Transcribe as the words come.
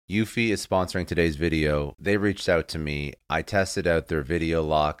Eufy is sponsoring today's video. They reached out to me. I tested out their video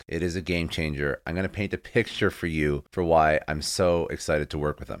lock. It is a game changer. I'm going to paint a picture for you for why I'm so excited to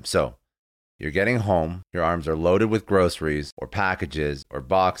work with them. So, you're getting home, your arms are loaded with groceries or packages or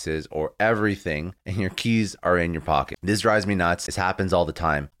boxes or everything, and your keys are in your pocket. This drives me nuts. This happens all the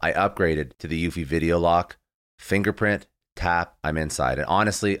time. I upgraded to the Eufy video lock, fingerprint, tap, I'm inside. And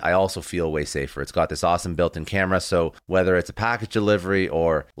honestly, I also feel way safer. It's got this awesome built-in camera, so whether it's a package delivery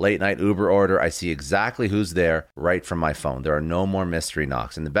or late night Uber order, I see exactly who's there right from my phone. There are no more mystery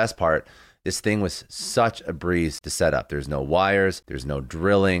knocks. And the best part, this thing was such a breeze to set up. There's no wires, there's no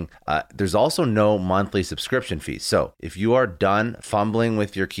drilling. There's also no monthly subscription fees. So if you are done fumbling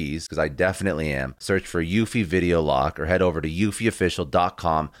with your keys, because I definitely am, search for Eufy Video Lock or head over to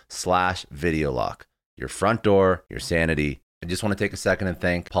eufyofficial.com/video lock. Your front door, your sanity. I just want to take a second and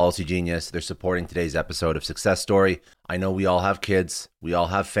thank Policy Genius. They're supporting today's episode of Success Story. I know we all have kids, we all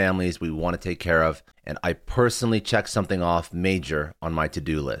have families we want to take care of, and I personally checked something off major on my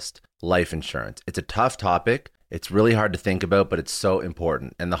to-do list: life insurance. It's a tough topic. It's really hard to think about, but it's so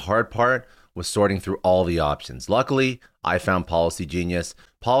important. And the hard part was sorting through all the options. Luckily, I found Policy Genius.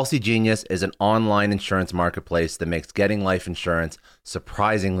 Policy Genius is an online insurance marketplace that makes getting life insurance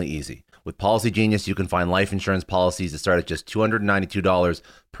surprisingly easy. With Policy Genius, you can find life insurance policies that start at just $292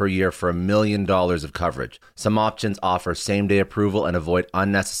 per year for $1 million of coverage. Some options offer same-day approval and avoid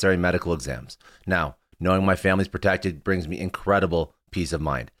unnecessary medical exams. Now, knowing my family's protected brings me incredible peace of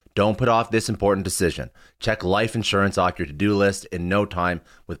mind. Don't put off this important decision. Check life insurance off your to-do list in no time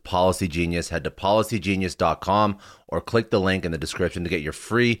with Policy Genius. Head to policygenius.com or click the link in the description to get your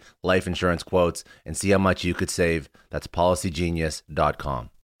free life insurance quotes and see how much you could save. That's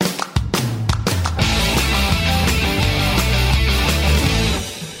policygenius.com.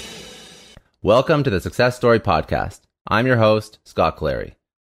 Welcome to the Success Story Podcast. I'm your host, Scott Clary.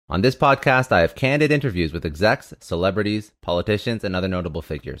 On this podcast, I have candid interviews with execs, celebrities, politicians, and other notable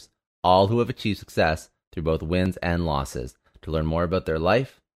figures, all who have achieved success through both wins and losses, to learn more about their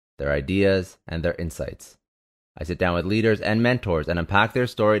life, their ideas, and their insights. I sit down with leaders and mentors and unpack their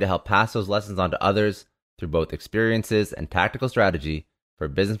story to help pass those lessons on to others through both experiences and tactical strategy for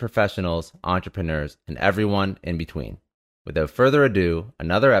business professionals, entrepreneurs, and everyone in between. Without further ado,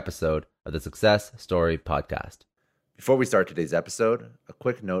 another episode of the Success Story Podcast. Before we start today's episode, a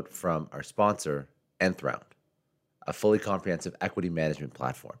quick note from our sponsor, Nth Round, a fully comprehensive equity management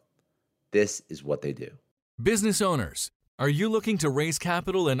platform. This is what they do. Business owners, are you looking to raise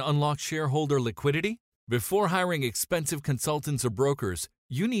capital and unlock shareholder liquidity? Before hiring expensive consultants or brokers,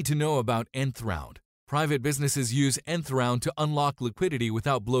 you need to know about Nth Round. Private businesses use Nth Round to unlock liquidity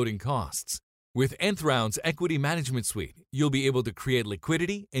without bloating costs. With Nth Round's Equity Management Suite, you'll be able to create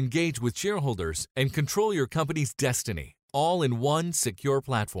liquidity, engage with shareholders, and control your company's destiny, all in one secure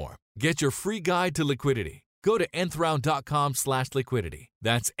platform. Get your free guide to liquidity. Go to nthround.com/liquidity.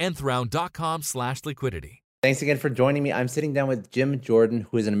 That's nthround.com/liquidity. Thanks again for joining me. I'm sitting down with Jim Jordan,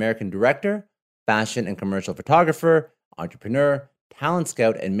 who is an American director, fashion and commercial photographer, entrepreneur, talent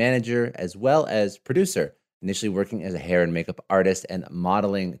scout, and manager, as well as producer, initially working as a hair and makeup artist and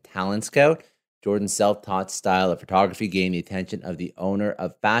modeling talent scout. Jordan's self-taught style of photography gained the attention of the owner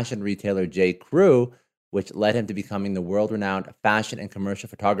of fashion retailer J. Crew, which led him to becoming the world-renowned fashion and commercial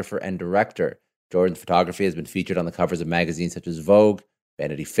photographer and director. Jordan's photography has been featured on the covers of magazines such as Vogue,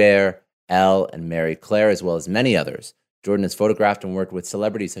 Vanity Fair, Elle, and Marie Claire, as well as many others. Jordan has photographed and worked with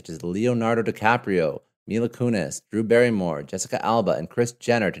celebrities such as Leonardo DiCaprio, Mila Kunis, Drew Barrymore, Jessica Alba, and Kris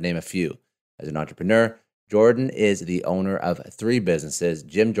Jenner, to name a few. As an entrepreneur, Jordan is the owner of 3 businesses: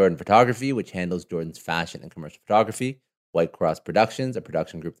 Jim Jordan Photography, which handles Jordan's fashion and commercial photography; White Cross Productions, a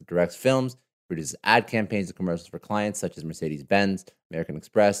production group that directs films, produces ad campaigns and commercials for clients such as Mercedes-Benz, American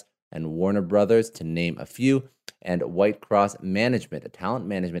Express, and Warner Brothers, to name a few; and White Cross Management, a talent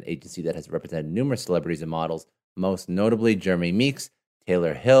management agency that has represented numerous celebrities and models, most notably Jeremy Meeks,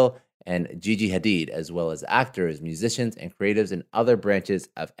 Taylor Hill, and Gigi Hadid, as well as actors, musicians, and creatives in other branches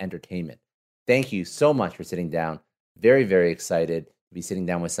of entertainment. Thank you so much for sitting down. Very, very excited to be sitting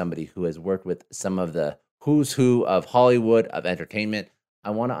down with somebody who has worked with some of the who's who of Hollywood, of entertainment.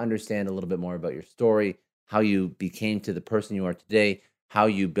 I want to understand a little bit more about your story, how you became to the person you are today, how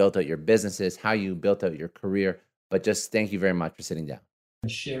you built out your businesses, how you built out your career. But just thank you very much for sitting down.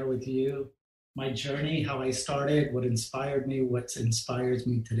 Share with you my journey, how I started, what inspired me, what inspires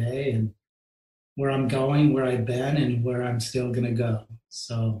me today, and where I'm going, where I've been, and where I'm still going to go.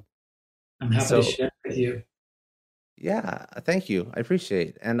 So I'm happy to share with you. Yeah, thank you. I appreciate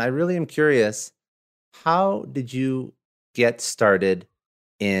it. And I really am curious, how did you get started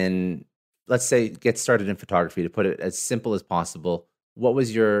in, let's say, get started in photography, to put it as simple as possible? What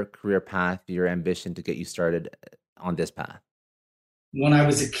was your career path, your ambition to get you started on this path? When I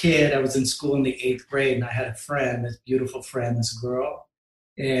was a kid, I was in school in the eighth grade, and I had a friend, this beautiful friend, this girl,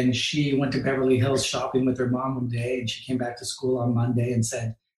 and she went to Beverly Hills shopping with her mom one day, and she came back to school on Monday and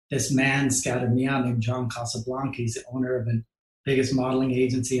said, "This man scouted me out named John Casablanca. He's the owner of the biggest modeling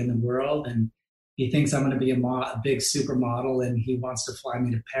agency in the world, and he thinks I'm going to be a big supermodel, and he wants to fly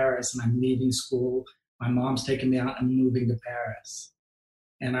me to Paris, and I'm leaving school. My mom's taking me out, and I'm moving to Paris."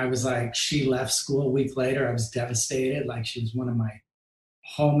 And I was like, she left school a week later. I was devastated. Like, she was one of my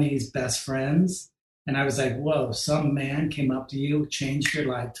homies, best friends. And I was like, whoa, some man came up to you, changed your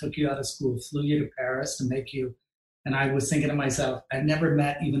life, took you out of school, flew you to Paris to make you. And I was thinking to myself, I never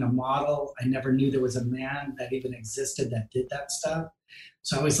met even a model. I never knew there was a man that even existed that did that stuff.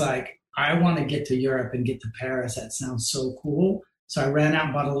 So I was like, I want to get to Europe and get to Paris. That sounds so cool. So I ran out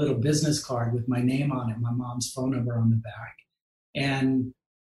and bought a little business card with my name on it, my mom's phone number on the back. And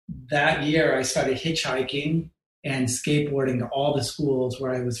that year I started hitchhiking and skateboarding to all the schools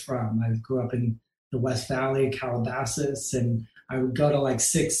where I was from. I grew up in the West Valley, Calabasas, and I would go to like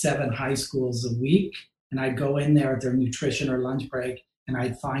 6, 7 high schools a week. And I'd go in there at their nutrition or lunch break, and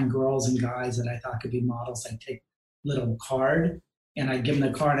I'd find girls and guys that I thought could be models. I'd take a little card, and I'd give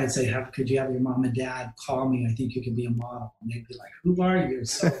them the card. I'd say, could you have your mom and dad call me? I think you could be a model. And they'd be like, who are you?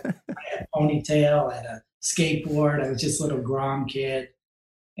 So I had a ponytail, I had a skateboard. I was just a little Grom kid.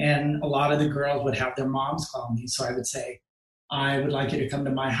 And a lot of the girls would have their moms call me. So I would say, I would like you to come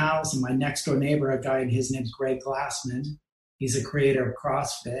to my house. And my next door neighbor, a guy, and his name's Greg Glassman. He's a creator of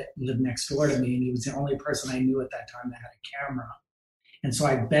CrossFit, lived next door to me. And he was the only person I knew at that time that had a camera. And so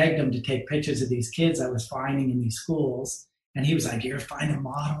I begged him to take pictures of these kids I was finding in these schools. And he was like, you're finding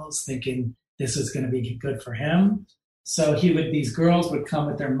models, thinking this was going to be good for him. So these girls would come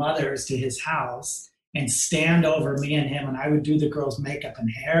with their mothers to his house and stand over me and him, and I would do the girls' makeup and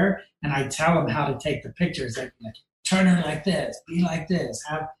hair, and I'd tell them how to take the pictures. I'd be like, turn her like this, be like this,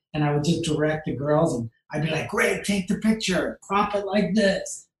 and I would just direct the girls, and I'd be like, great, take the picture, crop it like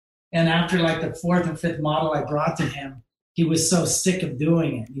this. And after like the fourth or fifth model I brought to him, he was so sick of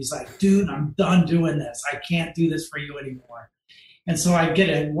doing it. He's like, dude, I'm done doing this. I can't do this for you anymore. And so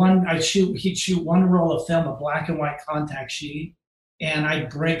he'd shoot one roll of film, a black and white contact sheet, and I'd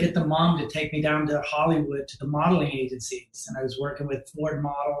get the mom to take me down to Hollywood to the modeling agencies. And I was working with Ford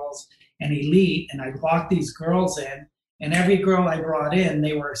Models and Elite, and I'd walk these girls in, and every girl I brought in,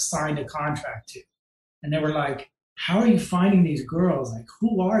 they were signed a contract to. And they were like, how are you finding these girls? Like,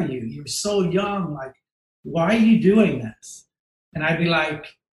 who are you? You're so young. Like, why are you doing this? And I'd be like,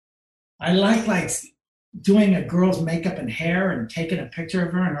 I like doing a girl's makeup and hair and taking a picture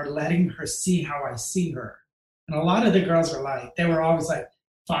of her and or letting her see how I see her. And a lot of the girls they were always like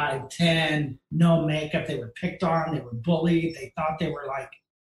 5'10", no makeup. They were picked on. They were bullied. They thought they were like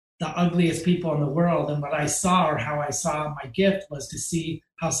the ugliest people in the world. And what I saw, or how I saw my gift, was to see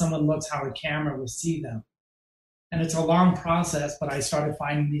how someone looks, how a camera will see them. And it's a long process, but I started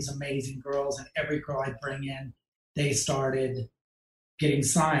finding these amazing girls, and every girl I'd bring in, they started getting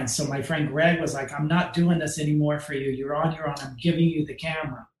signed. So my friend Greg was like, I'm not doing this anymore for you. You're on your own. I'm giving you the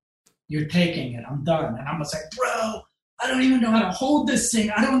camera. You're taking it. I'm done. And I was like, bro, I don't even know how to hold this thing.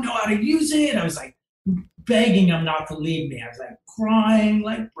 I don't know how to use it. I was like begging him not to leave me. I was like crying,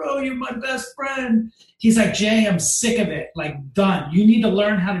 like, bro, you're my best friend. He's like, Jay, I'm sick of it. Like, done. You need to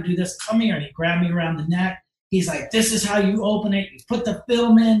learn how to do this. Come here. And he grabbed me around the neck. He's like, this is how you open it. You put the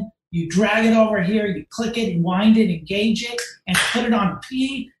film in. You drag it over here. You click it, and wind it, engage it, and put it on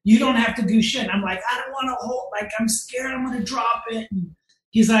P. You don't have to do shit. And I'm like, I don't want to hold. Like, I'm scared I'm going to drop it. And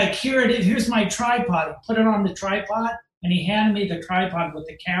he's like, here it is. Here's my tripod. He put it on the tripod, and he handed me the tripod with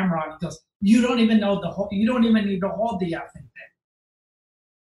the camera on. He goes, you don't even need to hold the effing thing.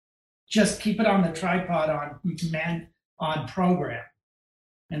 Just keep it on the tripod on program.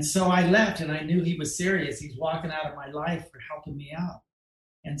 And so I left, and I knew he was serious. He's walking out of my life for helping me out.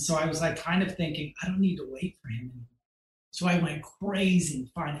 And so I was like kind of thinking, I don't need to wait for him anymore. So I went crazy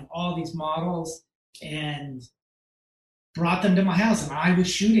finding all these models and brought them to my house, and I was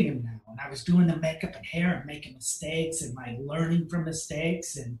shooting them now. And I was doing the makeup and hair and making mistakes and like learning from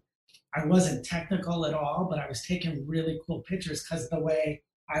mistakes. And I wasn't technical at all, but I was taking really cool pictures because of the way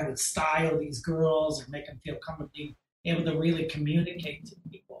I would style these girls or make them feel comfortable, being able to really communicate to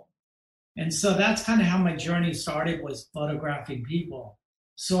people. And so that's kind of how my journey started, was photographing people.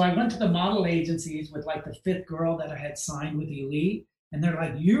 So I went to the model agencies with like the fifth girl that I had signed with Elite. And they're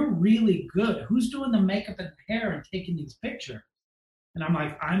like, you're really good. Who's doing the makeup and hair and taking these pictures? And I'm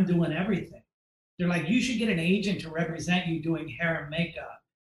like, I'm doing everything. They're like, you should get an agent to represent you doing hair and makeup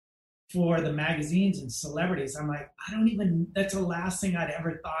for the magazines and celebrities. I'm like, that's the last thing I'd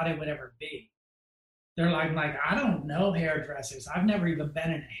ever thought it would ever be. They're like, I don't know hairdressers. I've never even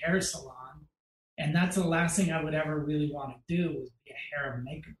been in a hair salon. And that's the last thing I would ever really want to do was be a hair and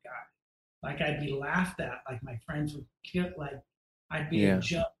makeup guy. Like I'd be laughed at, like my friends would kill, like I'd be a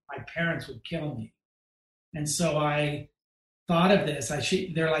joke. My parents would kill me. And so I thought of this.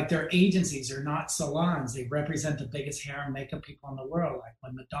 They're like, they're agencies, they're not salons. They represent the biggest hair and makeup people in the world. Like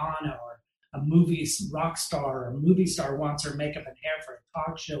when Madonna or a movie rock star or a movie star wants her makeup and hair for a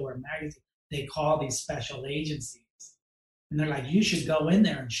talk show or a magazine, they call these special agencies. And they're like, you should go in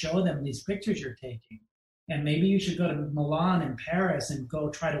there and show them these pictures you're taking. And maybe you should go to Milan and Paris and go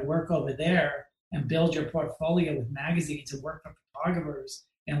try to work over there and build your portfolio with magazines and work for photographers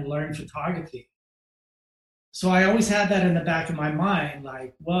and learn photography. So I always had that in the back of my mind,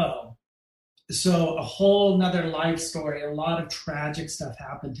 like, whoa. So a whole nother life story, a lot of tragic stuff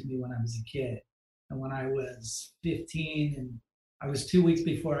happened to me when I was a kid. And when I was 15 and I was 2 weeks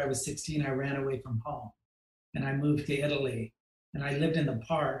before I was 16, I ran away from home and I moved to Italy and I lived in the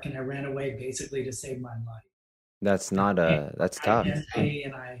park and I ran away basically to save my life. That's tough.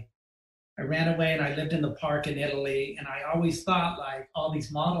 And I ran away and I lived in the park in Italy. And I always thought like all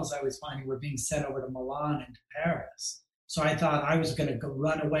these models I was finding were being sent over to Milan and to Paris. So I thought I was going to go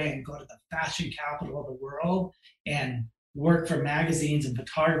run away and go to the fashion capital of the world and work for magazines and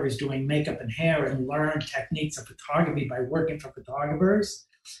photographers doing makeup and hair and learn techniques of photography by working for photographers.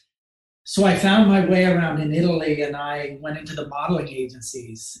 So I found my way around in Italy and I went into the modeling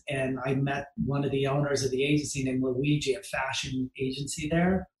agencies and I met one of the owners of the agency named Luigi, a fashion agency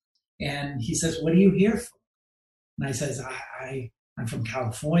there. And he says, what are you here for? And I says, I'm from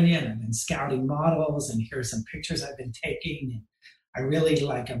California and I've been scouting models and here's some pictures I've been taking. And I really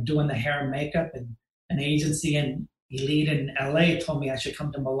I'm doing the hair and makeup, and an agency in Elite in LA told me I should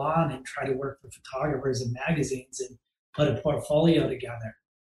come to Milan and try to work for photographers and magazines and put a portfolio together.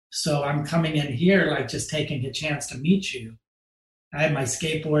 So I'm coming in here, like just taking a chance to meet you. I had my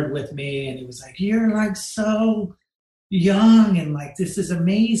skateboard with me and he was like, you're like so young and like, this is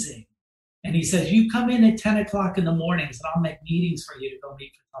amazing. And he says, you come in at 10 o'clock in the mornings and I'll make meetings for you to go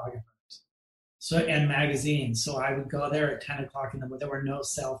meet photographers and magazines. So I would go there at 10 o'clock in the morning. There were no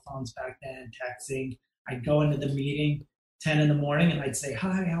cell phones back then, texting. I'd go into the meeting 10 in the morning and I'd say,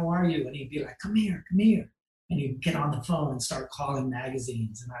 hi, how are you? And he'd be like, come here. And he'd get on the phone and start calling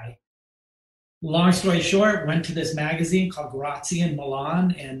magazines. And long story short, went to this magazine called Grazia in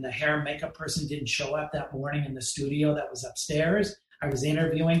Milan, and the hair and makeup person didn't show up that morning in the studio that was upstairs. I was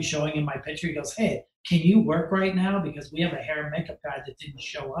interviewing, showing him my picture. He goes, hey, can you work right now? Because we have a hair and makeup guy that didn't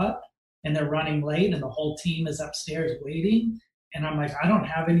show up and they're running late and the whole team is upstairs waiting. And I'm like, I don't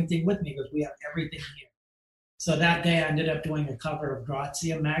have anything with me because we have everything here. So that day I ended up doing a cover of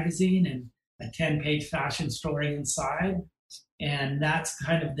Grazia magazine and a 10-page fashion story inside. And that's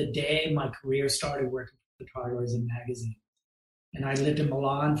kind of the day my career started working for photographers and magazines. And I lived in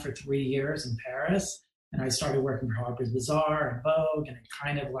Milan for 3 years in Paris. And I started working for Harper's Bazaar and Vogue. And it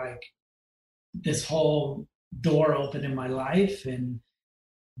kind of like this whole door opened in my life. And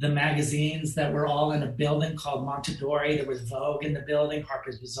the magazines that were all in a building called Montadori, there was Vogue in the building,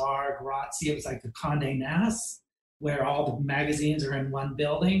 Harper's Bazaar, Grazia. It was like the Condé Nast, where all the magazines are in one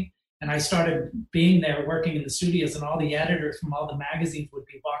building. And I started being there working in the studios, and all the editors from all the magazines would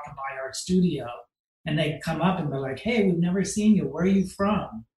be walking by our studio and they'd come up and they're like, hey, we've never seen you. Where are you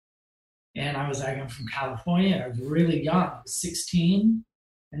from? And I was like, I'm from California. I was really young, I was 16.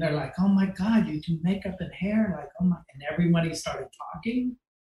 And they're like, oh my God, you do makeup and hair. Like, oh my, and everybody started talking.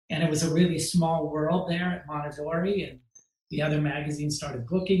 And it was a really small world there at Montadori. And the other magazines started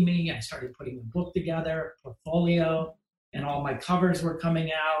booking me. I started putting a book together, a portfolio, and all my covers were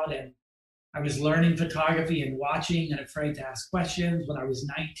coming out. And I was learning photography and watching and afraid to ask questions. When I was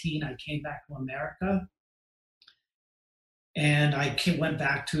 19, I came back to America. And I went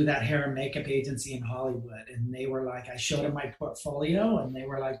back to that hair and makeup agency in Hollywood. And they were like, I showed them my portfolio and they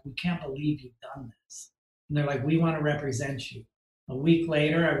were like, we can't believe you've done this. And they're like, we want to represent you. A week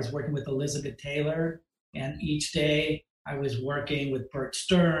later, I was working with Elizabeth Taylor. And each day I was working with Burt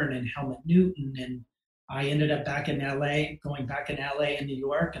Stern and Helmut Newton. And I ended up back in LA, going back in LA and New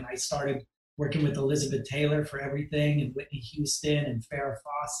York. And I started working with Elizabeth Taylor for everything, and Whitney Houston and Farrah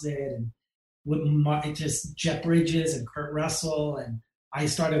Fawcett and just Jeff Bridges and Kurt Russell. And I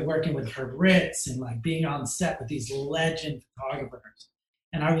started working with Herb Ritts and like being on set with these legend photographers.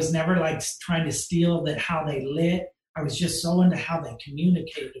 And I was never like trying to steal that how they lit. I was just so into how they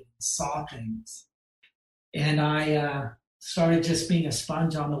communicated and saw things. And I started just being a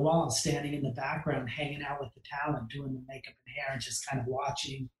sponge on the wall, standing in the background, hanging out with the talent, doing the makeup and hair, and just kind of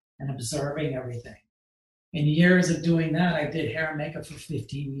watching and observing everything. In years of doing that, I did hair and makeup for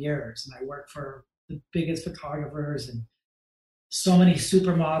 15 years, and I worked for the biggest photographers and so many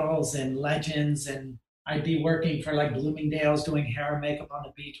supermodels and legends. And I'd be working for like Bloomingdale's doing hair and makeup on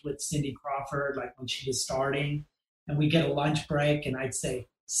the beach with Cindy Crawford, like when she was starting. And we get a lunch break, and I'd say,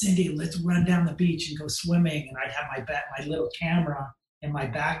 Cindy, let's run down the beach and go swimming. And I'd have my little camera in my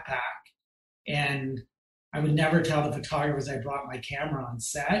backpack. And I would never tell the photographers I brought my camera on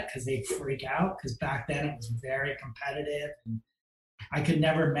set because they'd freak out, because back then it was very competitive. And I could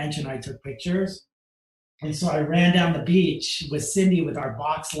never mention I took pictures. And so I ran down the beach with Cindy with our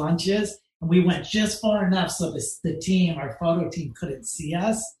box lunches, and we went just far enough so the team, our photo team, couldn't see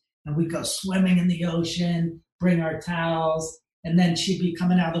us. And we'd go swimming in the ocean, bring our towels, and then she'd be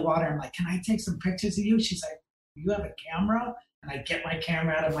coming out of the water. I'm like, can I take some pictures of you? She's like, you have a camera? And I get my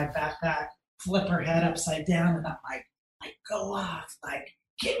camera out of my backpack, flip her head upside down, and I'm like, go off, like,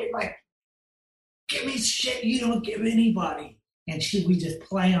 give me shit you don't give anybody. And we just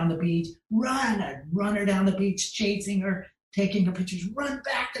play on the beach, I'd run her down the beach, chasing her, taking her pictures, run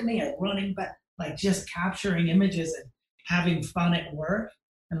back to me, I'd running back, like just capturing images and having fun at work.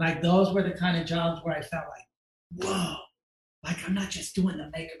 And like those were the kind of jobs where I felt like, whoa, like I'm not just doing the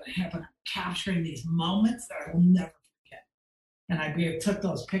makeup and hair, but I'm capturing these moments that I will never forget. And I took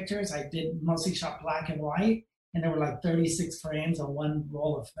those pictures. I did mostly shot black and white, and there were like 36 frames on one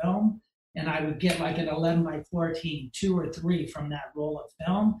roll of film. And I would get like an 11 by 14, 2 or 3 from that roll of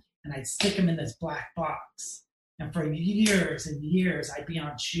film, and I'd stick them in this black box. And for years and years, I'd be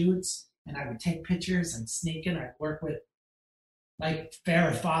on shoots, and I would take pictures and sneak in. I'd work with like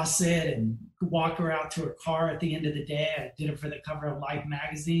Farrah Fawcett and walk her out to her car at the end of the day. I did it for the cover of Life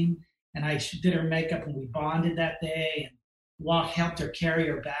magazine, and I did her makeup, and we bonded that day, and helped her carry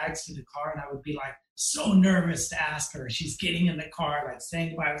her bags to the car. And I would be like so nervous to ask her. She's getting in the car, like saying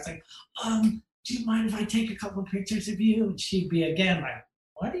goodbye. I was like, do you mind if I take a couple of pictures of you? And she'd be again like,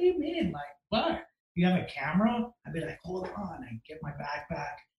 what do you mean? Like, what? You have a camera? I'd be like, hold on. I'd get my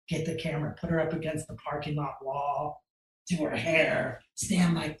backpack, get the camera, put her up against the parking lot wall, do her hair,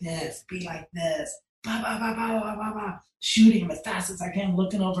 stand like this, be like this, bah, bah, bah, bah, bah, bah, bah, shooting as fast as I can,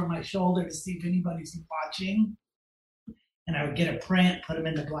 looking over my shoulder to see if anybody's watching. And I would get a print, put them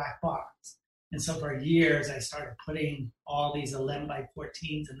in the black box. And so for years, I started putting all these 11 by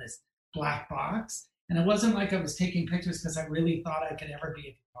 14s in this black box. And it wasn't like I was taking pictures because I really thought I could ever be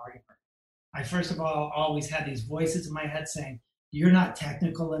a photographer. I, first of all, always had these voices in my head saying, you're not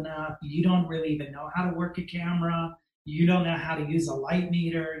technical enough. You don't really even know how to work a camera. You don't know how to use a light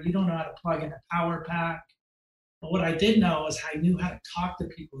meter. You don't know how to plug in a power pack. But what I did know is I knew how to talk to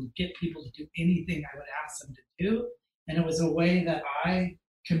people and get people to do anything I would ask them to do. And it was a way that I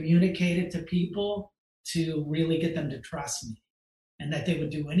communicated to people to really get them to trust me, and that they would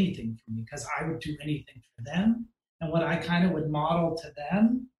do anything for me because I would do anything for them. And what I kind of would model to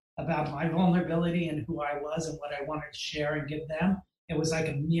them about my vulnerability and who I was and what I wanted to share and give them, it was like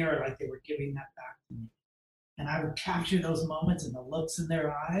a mirror, like they were giving that back to me. And I would capture those moments and the looks in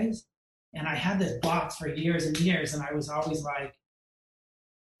their eyes. And I had this box for years and years, and I was always like,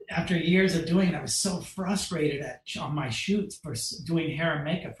 after years of doing it, I was so frustrated on my shoots for doing hair and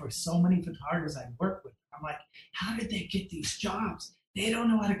makeup for so many photographers I worked with. I'm like, how did they get these jobs? They don't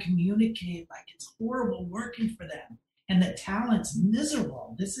know how to communicate. Like, it's horrible working for them. And the talent's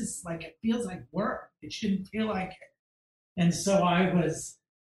miserable. This is like, it feels like work. It shouldn't feel like it. And so I was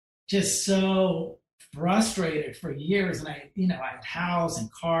just so frustrated for years. And I had houses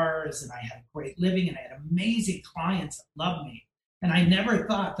and cars, and I had great living, and I had amazing clients that loved me. And I never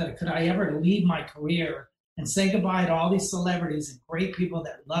thought that could I ever leave my career and say goodbye to all these celebrities and great people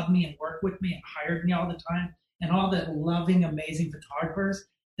that love me and work with me and hired me all the time, and all the loving, amazing photographers,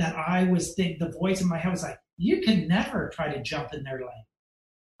 that I was the voice in my head was like, you can never try to jump in their lane.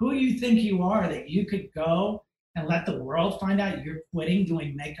 Who you think you are that you could go and let the world find out you're quitting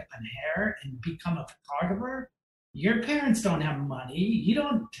doing makeup and hair and become a photographer? Your parents don't have money. You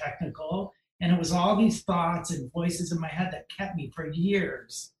don't technical. And it was all these thoughts and voices in my head that kept me for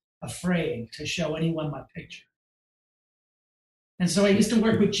years afraid to show anyone my picture. And so I used to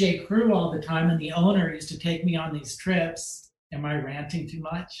work with J. Crew all the time, and the owner used to take me on these trips. Am I ranting too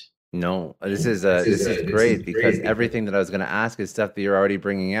much? No, this is great because everything that I was going to ask is stuff that you're already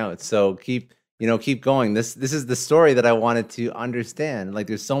bringing out. So keep going. This is the story that I wanted to understand. Like,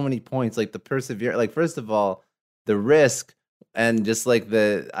 there's so many points, like the persevere. Like, first of all, the risk. And just like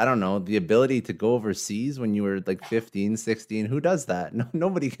the ability to go overseas when you were like 15, 16, who does that? No,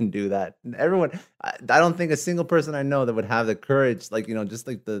 nobody can do that. Everyone, I don't think a single person I know that would have the courage, just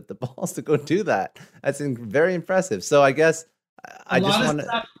like the balls to go do that. That's very impressive. So I guess I just want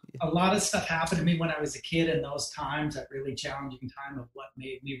to. a lot of stuff happened to me when I was a kid in those times, that really challenging time of what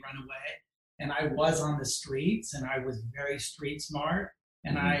made me run away. And I was on the streets and I was very street smart.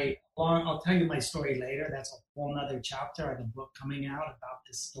 And I'll tell you my story later. That's a whole nother chapter. I have a book coming out about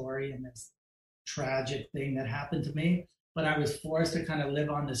this story and this tragic thing that happened to me. But I was forced to kind of live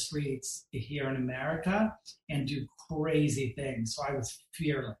on the streets here in America and do crazy things. So I was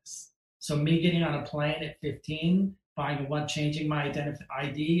fearless. So me getting on a plane at 15, changing my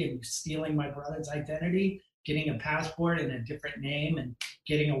ID and stealing my brother's identity, getting a passport in a different name and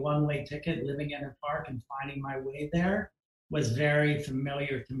getting a one-way ticket, living in a park and finding my way there was very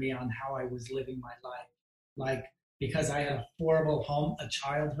familiar to me on how I was living my life. Like, because I had a horrible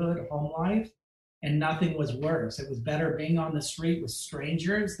childhood, home life, and nothing was worse. It was better being on the street with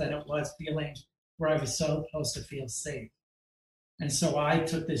strangers than it was feeling where I was supposed to feel safe. And so I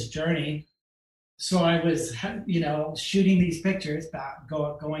took this journey. So I was, shooting these pictures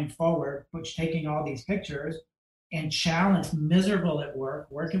going forward, taking all these pictures and challenged, miserable at work,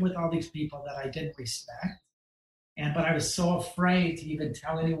 working with all these people that I didn't respect. But I was so afraid to even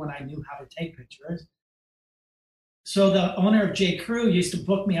tell anyone I knew how to take pictures. So the owner of J. Crew used to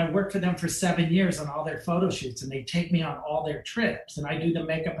book me. I worked for them for 7 years on all their photo shoots, and they take me on all their trips. And I do the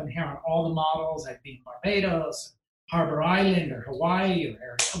makeup and hair on all the models. I'd be in Barbados, Harbor Island, or Hawaii,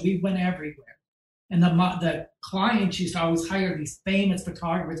 we went everywhere. And the clients used to always hire these famous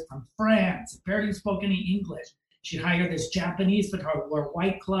photographers from France, barely spoke any English. She'd hire this Japanese photographer, wore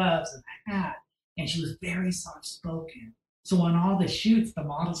white gloves and a hat, and she was very soft-spoken. So on all the shoots, the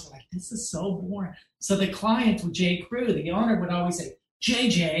models were like, this is so boring. So the clients with J. Crew, the owner would always say,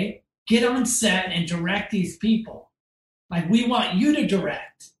 JJ, get on set and direct these people. Like, we want you to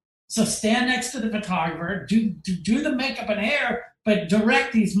direct. So stand next to the photographer, do the makeup and hair, but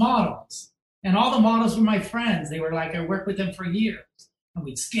direct these models. And all the models were my friends. They were like, I worked with them for years. And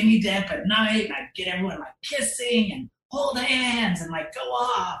we'd skinny dip at night, and I'd get everyone like kissing and hold hands and like go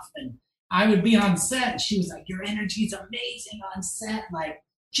off. And I would be on set, and she was like, your energy's amazing on set. Like,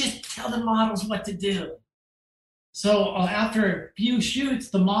 just tell the models what to do. So after a few shoots,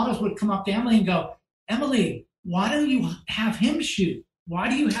 the models would come up to Emily and go, Emily, why don't you have him shoot? Why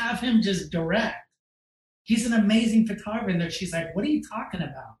do you have him just direct? He's an amazing photographer. And she's like, what are you talking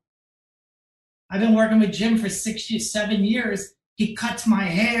about? I've been working with Jim for 7 years. He cuts my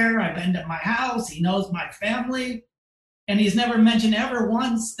hair. I've been to my house. He knows my family. And he's never mentioned ever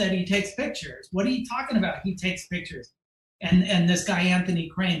once that he takes pictures. What are you talking about? He takes pictures. And this guy, Anthony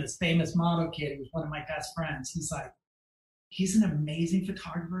Crane, this famous model kid, who's one of my best friends, he's like, he's an amazing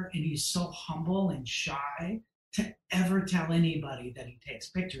photographer, and he's so humble and shy to ever tell anybody that he takes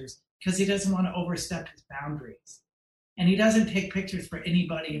pictures because he doesn't want to overstep his boundaries. And he doesn't take pictures for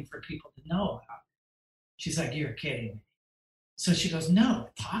anybody and for people to know about. She's like, you're kidding me. So she goes, no,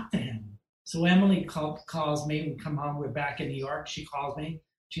 talk to him. So Emily calls me. We come home. We're back in New York. She calls me.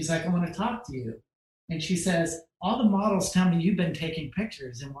 She's like, I want to talk to you. And she says, all the models tell me you've been taking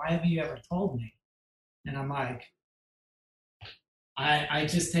pictures, and why haven't you ever told me? And I'm like, I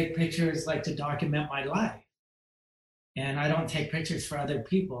just take pictures like to document my life. And I don't take pictures for other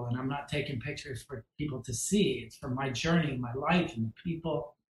people, and I'm not taking pictures for people to see. It's for my journey, my life, and the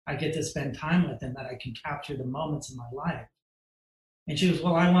people I get to spend time with, and that I can capture the moments in my life. And she goes,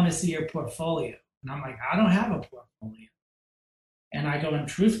 well, I want to see your portfolio. And I'm like, I don't have a portfolio. And I go, and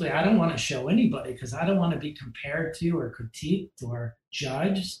truthfully, I don't want to show anybody because I don't want to be compared to or critiqued or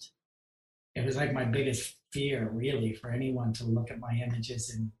judged. It was like my biggest fear, really, for anyone to look at my images.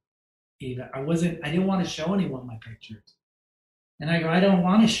 And even I didn't want to show anyone my pictures. And I go, I don't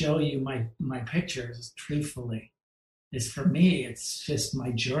want to show you my pictures, truthfully. It's for me. It's just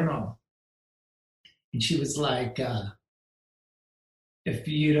my journal. And she was like, if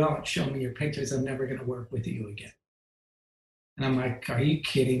you don't show me your pictures, I'm never going to work with you again. And I'm like, are you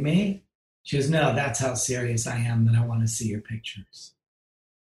kidding me? She goes, no, that's how serious I am, that I want to see your pictures.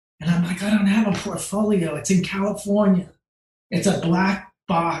 And I'm like, I don't have a portfolio. It's in California. It's a black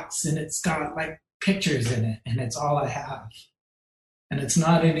box, and it's got like pictures in it, and it's all I have. And it's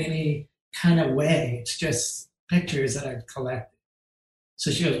not in any kind of way. It's just pictures that I've collected. So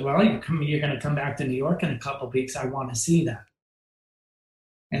she goes, well, you're going to come back to New York in a couple of weeks. I want to see that.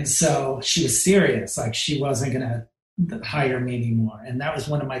 And so she was serious. Like, she wasn't going to hire me anymore. And that was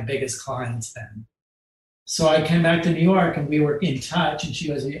one of my biggest clients then. So I came back to New York, and we were in touch. And she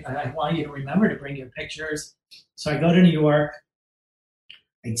goes, I want you to remember to bring your pictures. So I go to New York.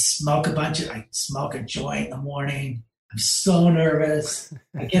 I'd smoke a joint in the morning. I'm so nervous.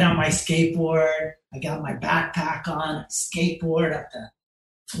 I get on my skateboard. I got my backpack on, skateboard up the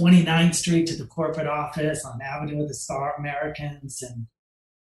 29th Street to the corporate office on Avenue of the Star Americans. And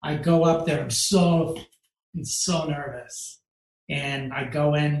I go up there. I'm so nervous. And I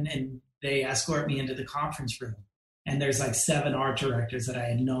go in and they escort me into the conference room. And there's like 7 art directors that I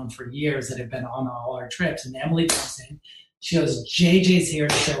had known for years that had been on all our trips. And Emily comes in. She goes, JJ's here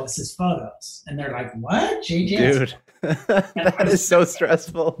to show us his photos. And they're like, what? JJ? Dude, that is so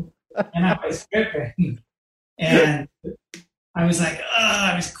stressful. And I was tripping. And I was like,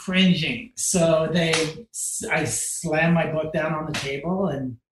 I was cringing. So I slammed my book down on the table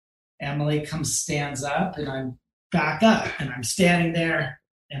and Emily stands up and I'm back up and I'm standing there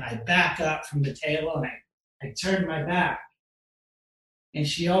and I back up from the table and I turn my back and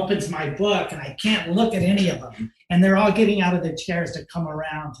she opens my book and I can't look at any of them. And they're all getting out of their chairs to come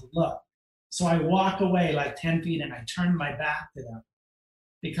around to look. So I walk away like 10 feet and I turn my back to them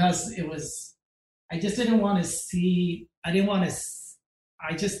because I just didn't want to see,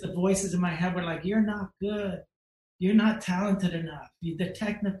 the voices in my head were like, you're not good. You're not talented enough. The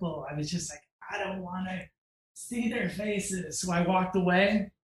technical. I was just like, I don't want to see their faces. So I walked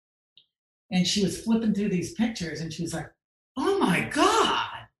away and she was flipping through these pictures and she was like, oh my God.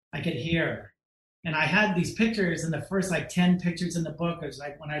 I could hear her. And I had these pictures and the first like 10 pictures in the book. It was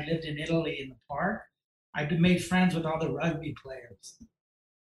like when I lived in Italy in the park, I'd made friends with all the rugby players.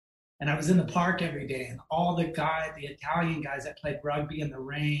 And I was in the park every day and all the Italian guys that played rugby in the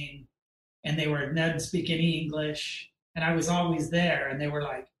rain, and they didn't speak any English. And I was always there and they were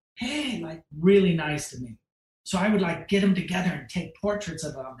like, hey, like really nice to me. So I would like get them together and take portraits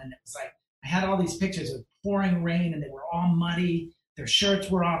of them. And it was like, I had all these pictures of pouring rain and they were all muddy. Their shirts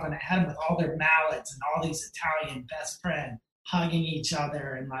were off and I had them with all their mallets and all these Italian best friends hugging each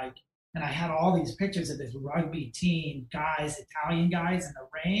other. And I had all these pictures of this rugby team guys, Italian guys in the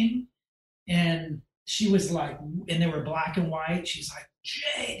rain. And she was like, and they were black and white. She's like,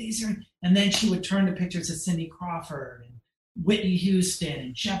 Jay, these are, and then she would turn to pictures of Cindy Crawford and Whitney Houston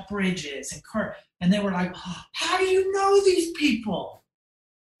and Jeff Bridges and Kurt. And they were like, oh, how do you know these people?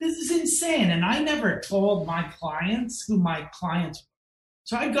 This is insane. And I never told my clients who my clients were.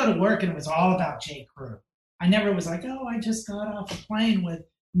 So I'd go to work and it was all about J. Crew. I never was like, oh, I just got off a plane with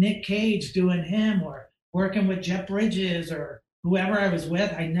Nick Cage doing him or working with Jeff Bridges or whoever I was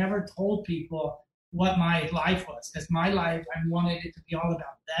with. I never told people what my life was, because my life, I wanted it to be all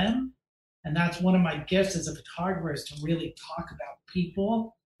about them. And that's one of my gifts as a photographer, is to really talk about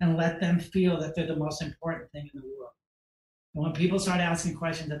people and let them feel that they're the most important thing in the world. And when people start asking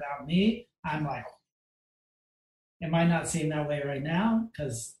questions about me, I'm like, it might not seem that way right now,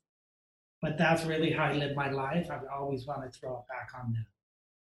 but that's really how I live my life. I always want to throw it back on them.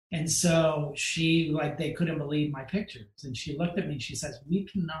 And so they couldn't believe my pictures. And she looked at me and she says, we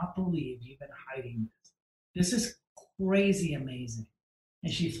cannot believe you've been hiding this. This is crazy amazing.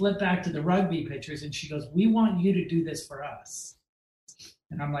 And she flipped back to the rugby pictures and she goes, we want you to do this for us.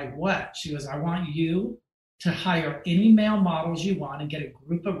 And I'm like, what? She goes, I want you to hire any male models you want and get a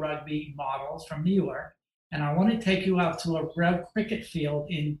group of rugby models from New York. And I want to take you out to a real cricket field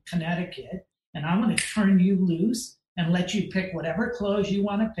in Connecticut. And I'm going to turn you loose and let you pick whatever clothes you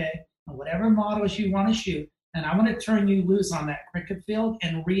want to pick and whatever models you want to shoot. And I want to turn you loose on that cricket field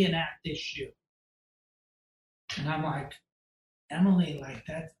and reenact this shoot. And I'm like, Emily, like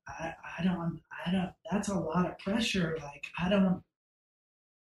that, I don't, that's a lot of pressure. Like, I don't.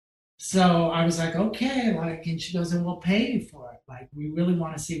 So I was like, okay, like, and she goes, and we'll pay you for it. Like, we really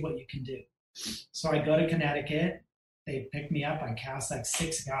want to see what you can do. So I go to Connecticut. They pick me up. I cast like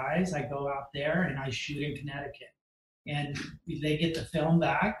 6 guys. I go out there and I shoot in Connecticut. And they get the film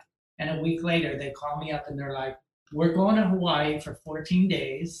back. And a week later, they call me up and they're like, we're going to Hawaii for 14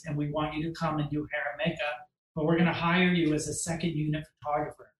 days. And we want you to come and do hair and makeup. But we're going to hire you as a second unit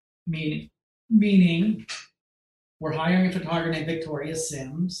photographer. Meaning we're hiring a photographer named Victoria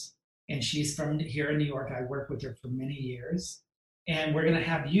Sims. And she's from here in New York. I worked with her for many years. And we're going to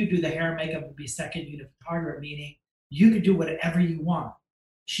have you do the hair and makeup and be second unit photographer, meaning you could do whatever you want.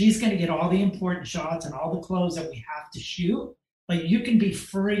 She's going to get all the important shots and all the clothes that we have to shoot, but you can be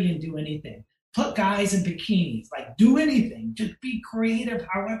free and do anything. Put guys in bikinis, like do anything. Just be creative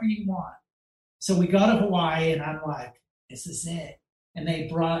however you want. So we go to Hawaii and I'm like, this is it. And they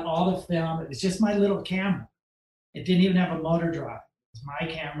brought all the film. It was just my little camera. It didn't even have a motor drive. It was my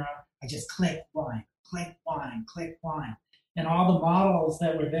camera. I just click, wind, click, wind, click, wind. And all the models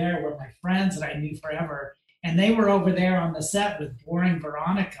that were there were my friends that I knew forever. And they were over there on the set with boring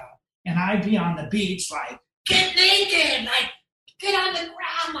Veronica. And I'd be on the beach like, get naked, like, get on the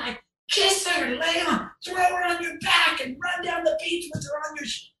ground, like, kiss her, lay on, throw her on your back and run down the beach with her on your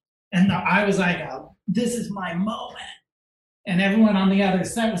And I was like, oh, this is my moment. And everyone on the other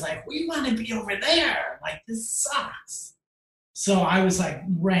set was like, we want to be over there. Like, this sucks. So I was like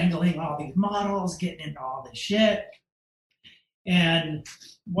wrangling all these models, getting into all this shit. And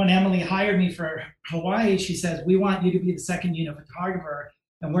when Emily hired me for Hawaii, she says, we want you to be the second unit photographer,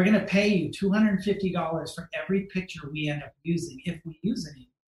 and we're going to pay you $250 for every picture we end up using, if we use any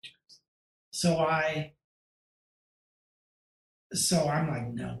pictures. So I'm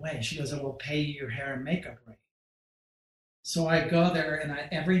like, no way. She goes, oh, we'll pay you your hair and makeup rate. So I go there, and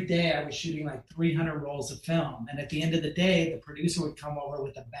every day I was shooting like 300 rolls of film. And at the end of the day, the producer would come over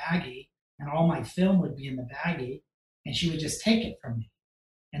with a baggie, and all my film would be in the baggie, and she would just take it from me.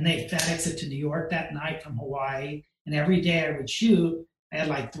 And they FedEx it to New York that night from Hawaii. And every day I would shoot, I had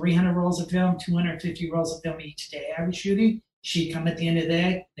like 300 rolls of film, 250 rolls of film each day I was shooting. She'd come at the end of the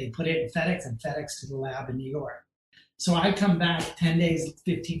day, they put it in FedEx and FedEx to the lab in New York. So I come back 10 days,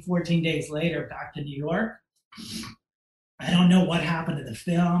 15, 14 days later, back to New York. I don't know what happened to the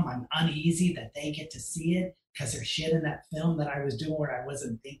film. I'm uneasy that they get to see it because there's shit in that film that I was doing where I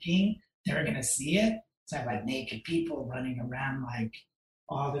wasn't thinking they're going to see it. So I have like naked people running around like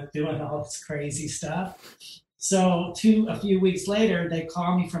doing all this crazy stuff. So a few weeks later, they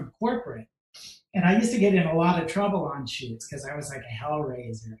call me from corporate. And I used to get in a lot of trouble on shoots because I was like a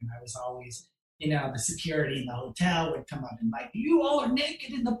hellraiser. And I was always, the security in the hotel would come up and like, you all are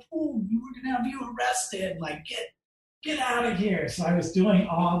naked in the pool. We're going to have you arrested. Like, get out of here. So I was doing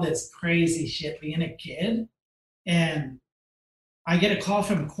all this crazy shit being a kid. And I get a call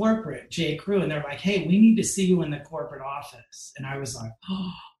from corporate, J. Crew, and they're like, hey, we need to see you in the corporate office. And I was like,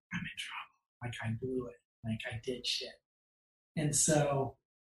 oh, I'm in trouble. Like I blew it. Like I did shit. And so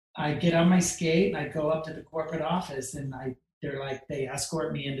I get on my skate and I go up to the corporate office, and they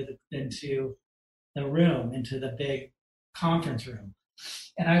escort me into the room, into the big conference room.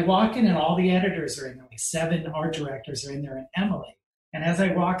 And I walk in and all the editors are in there, like 7 art directors are in there and Emily. And as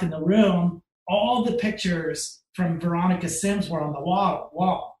I walk in the room, all the pictures from Veronica Sims were on the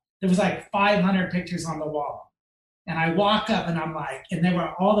wall. There was like 500 pictures on the wall. And I walk up and I'm like, and there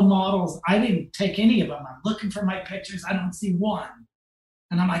were all the models. I didn't take any of them. I'm looking for my pictures. I don't see one.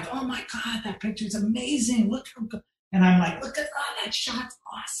 And I'm like, oh my God, that picture's amazing. Look how good. And I'm like, look at that shot's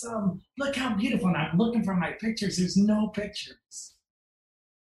awesome. Look how beautiful. And I'm looking for my pictures. There's no pictures.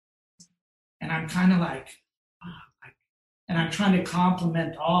 And I'm kind of like, and I'm trying to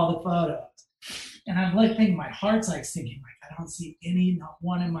compliment all the photos. And I'm looking, my heart's like sinking, like I don't see not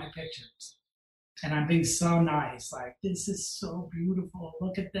one in my pictures. And I'm being so nice, like, this is so beautiful,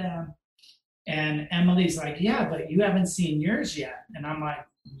 look at them. And Emily's like, yeah, but you haven't seen yours yet. And I'm like,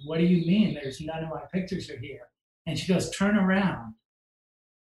 what do you mean? There's none of my pictures are here. And she goes, turn around.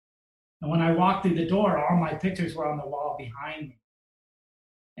 And when I walked through the door, all my pictures were on the wall behind me.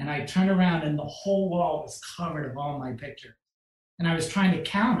 And I turned around and the whole wall was covered of all my pictures. And I was trying to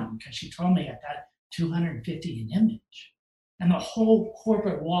count them because she told me I got 250 an image. And the whole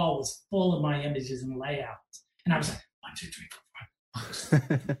corporate wall was full of my images and layouts. And I was like, 1, 2, 3, 4,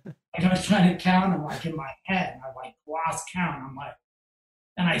 5. Like I was trying to count them like in my head. And I like lost count. I'm like,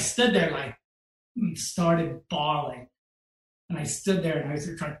 and I stood there like, started bawling. And I stood there and I was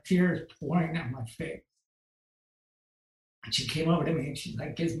like, tears pouring down my face. And she came over to me and she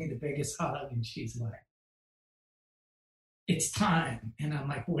like gives me the biggest hug. And she's like, it's time. And I'm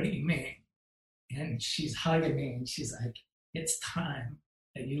like, what do you mean? And she's hugging me and she's like, it's time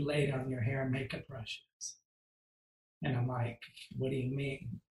that you lay down your hair and makeup brushes. And I'm like, what do you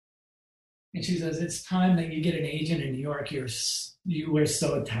mean? And she says, it's time that you get an agent in New York. You are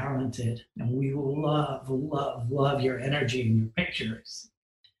so talented and we love, love, love your energy and your pictures.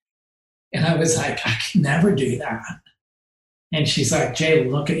 And I was like, I can never do that. And she's like, Jay,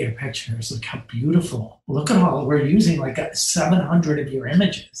 look at your pictures. Look how beautiful. Look at all, we're using like 700 of your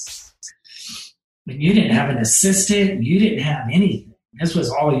images. And you didn't have an assistant. You didn't have anything. This was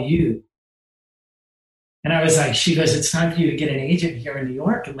all you. And I was like, she goes, it's time for you to get an agent here in New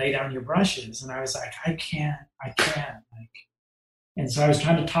York and lay down your brushes. And I was like, I can't. Like, and so I was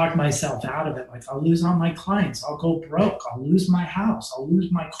trying to talk myself out of it. Like, I'll lose all my clients. I'll go broke. I'll lose my house. I'll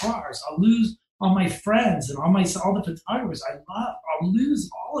lose my cars. I'll lose all my friends and all the photographers I love. I'll lose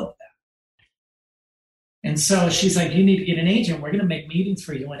all of that. And so she's like, you need to get an agent. We're going to make meetings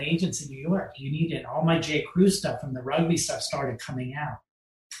for you and agents in New York. You need it. All my J. Crew stuff from the rugby stuff started coming out.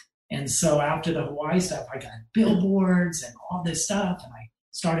 And so after the Hawaii stuff, I got billboards and all this stuff. And I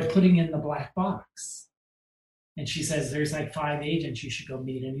started putting in the black box. And she says, there's like 5 agents you should go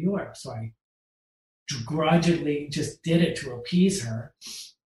meet in New York. So I grudgingly just did it to appease her.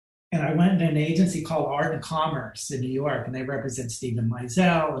 And I went to an agency called Art and Commerce in New York, and they represent Stephen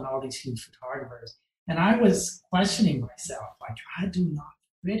Meisel and all these huge photographers. And I was questioning myself, like, I do not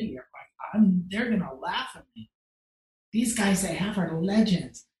fit here. Like, they're going to laugh at me. these guys they have are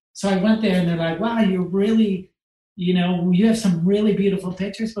legends. So I went there and they're like, wow, you're really, you have some really beautiful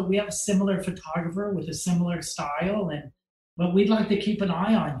pictures, but we have a similar photographer with a similar style. But we'd like to keep an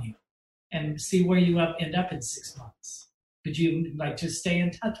eye on you and see where you end up in 6 months. Could you like just stay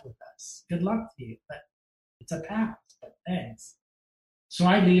in touch with us? Good luck to you, but it's a pass, but thanks. So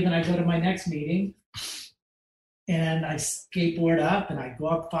I leave and I go to my next meeting and I skateboard up and I go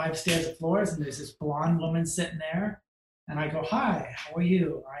up 5 stairs of floors and there's this blonde woman sitting there. And I go, hi, how are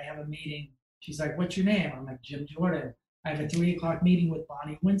you? I have a meeting. She's like, what's your name? I'm like, Jim Jordan. I have a 3:00 meeting with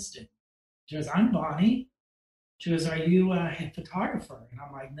Bonnie Winston. She goes, I'm Bonnie. She goes, are you a photographer? And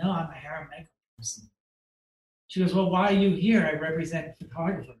I'm like, no, I'm a hair and makeup person. She goes, well, why are you here? I represent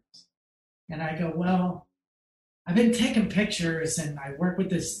photographers. And I go, well, I've been taking pictures and I work with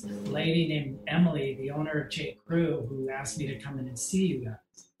this lady named Emily, the owner of J. Crew, who asked me to come in and see you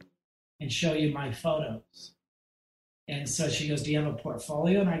guys and show you my photos. And so she goes, do you have a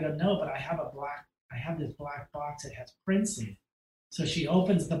portfolio? And I go, no, but I have this black box that has prints in it. So she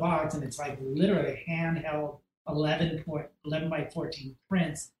opens the box and it's like literally handheld 11 by 14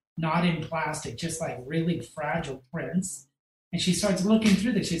 prints, not in plastic, just like really fragile prints. And she starts looking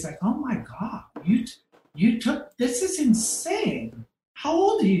through this. She's like, oh my God, you took, this is insane. How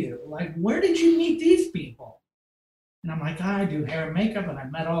old are you? Like, where did you meet these people? And I'm like, I do hair and makeup, and I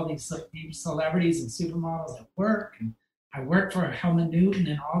met all these celebrities and supermodels at work, and I worked for Helmut Newton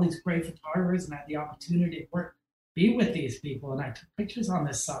and all these great photographers, and I had the opportunity to be with these people, and I took pictures on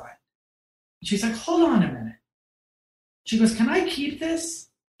this side. And she's like, hold on a minute. She goes, can I keep this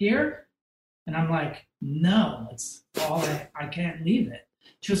here? And I'm like, no, it's all I can't leave it.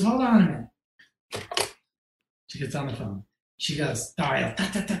 She goes, hold on a minute. She gets on the phone. She goes, dial, da,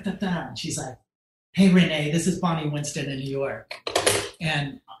 da, da, da, da. And she's like, hey, Renee, this is Bonnie Winston in New York.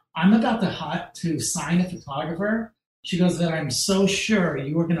 And I'm about to sign a photographer. She goes, that I'm so sure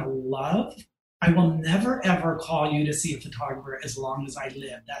you are going to love. I will never, ever call you to see a photographer as long as I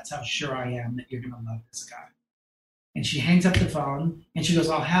live. That's how sure I am that you're going to love this guy. And she hangs up the phone and she goes,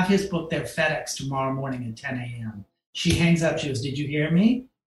 I'll have his book there FedEx tomorrow morning at 10 a.m. She hangs up. She goes, did you hear me?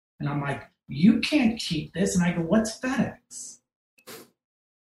 And I'm like, you can't keep this. And I go, what's FedEx?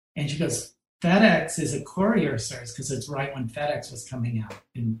 And she goes, FedEx is a courier service because it's right when FedEx was coming out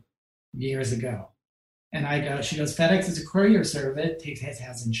years ago. And I go, she goes, FedEx is a courier service. It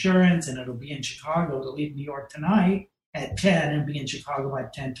has insurance and it'll be in Chicago. It'll leave New York tonight at 10 and be in Chicago by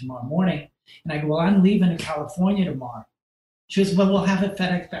 10 tomorrow morning. And I go, well, I'm leaving to California tomorrow. She goes, well, we'll have it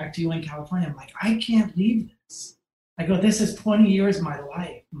FedEx back to you in California. I'm like, I can't leave this. I go, this is 20 years of my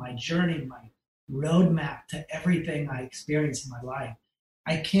life, my journey, my roadmap to everything I experienced in my life.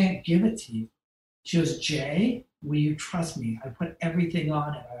 I can't give it to you. She goes, Jay, will you trust me? I put everything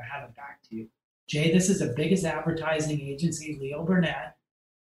on it. I have it back to you. Jay, this is the biggest advertising agency, Leo Burnett,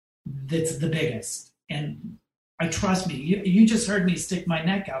 that's the biggest. And I trust me. You just heard me stick my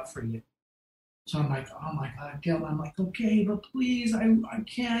neck out for you. So I'm like, oh my God, Gil. I'm like, okay, but please, I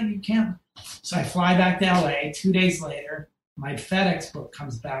can't, you can't. So I fly back to LA. 2 days later, my FedEx book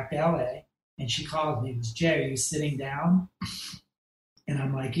comes back to LA and she calls me. Goes, Jay, are you sitting down? And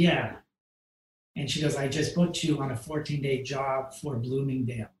I'm like, yeah. And she goes, I just booked you on a 14-day job for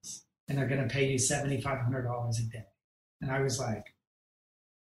Bloomingdale's and they're going to pay you $7,500 a day. And I was like,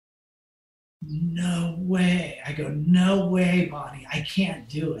 no way. I go, no way, Bonnie. I can't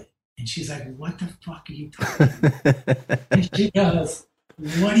do it. And she's like, what the fuck are you talking about? And she goes,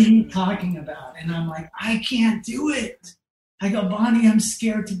 what are you talking about? And I'm like, I can't do it. I go, Bonnie, I'm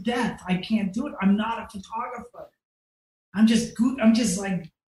scared to death. I can't do it. I'm not a photographer. I'm just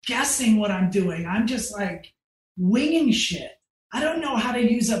like guessing what I'm doing. I'm just like winging shit. I don't know how to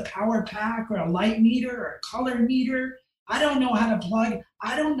use a power pack or a light meter or a color meter. I don't know how to plug.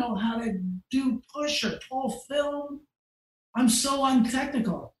 I don't know how to do push or pull film. I'm so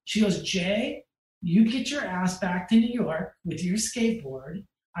untechnical. She goes, Jay, you get your ass back to New York with your skateboard.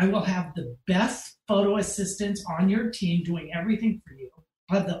 I will have the best photo assistants on your team doing everything for you.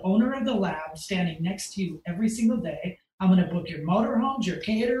 I'll have the owner of the lab standing next to you every single day. I'm going to book your motorhomes, your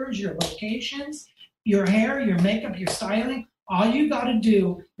caterers, your locations, your hair, your makeup, your styling. All you got to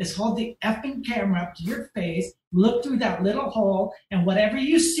do is hold the effing camera up to your face, look through that little hole, and whatever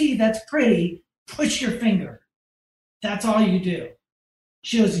you see that's pretty, push your finger. That's all you do.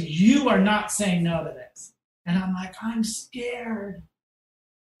 She goes, you are not saying no to this. And I'm like, I'm scared.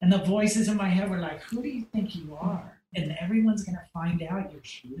 And the voices in my head were like, who do you think you are? And everyone's going to find out you're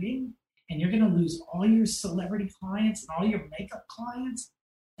shooting, and you're going to lose all your celebrity clients and all your makeup clients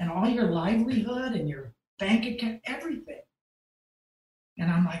and all your livelihood and your bank account, everything. And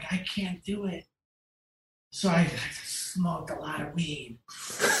I'm like, I can't do it. So I smoked a lot of weed.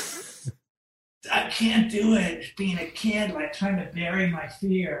 I can't do it. Being a kid, like trying to bury my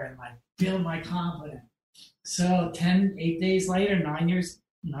fear and like build my confidence. So 8 days later,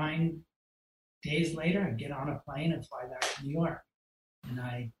 9 days later, I get on a plane and fly back to New York. And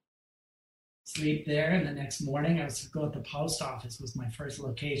I sleep there. And the next morning I was to go at the post office, was my first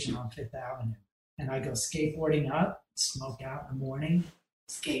location on Fifth Avenue. And I go skateboarding up, smoke out in the morning,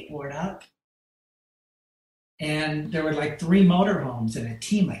 skateboard up. And there were like 3 motorhomes and a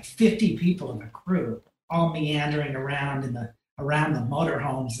team, like 50 people in a crew, all meandering around around the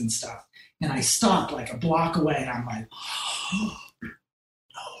motorhomes and stuff. And I stopped like a block away and I'm like, oh,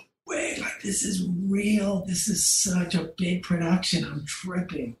 no way, like this is real. This is such a big production. I'm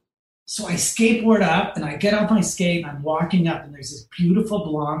tripping. So I skateboard up and I get off my skate and I'm walking up and there's this beautiful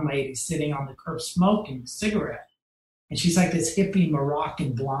blonde lady sitting on the curb smoking a cigarette. And she's like this hippie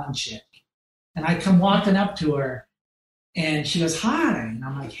Moroccan blonde chick. And I come walking up to her and she goes, hi. And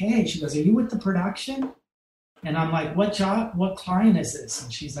I'm like, hey. She goes, are you with the production? And I'm like, what client is this?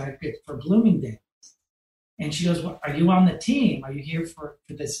 And she's like, it's for Bloomingdale's. And she goes, are you on the team? Are you here for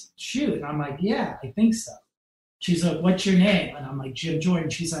this shoot? And I'm like, yeah, I think so. She's like, what's your name? And I'm like, Jim Jordan.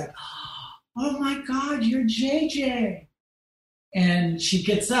 She's like, oh my God, you're JJ. And she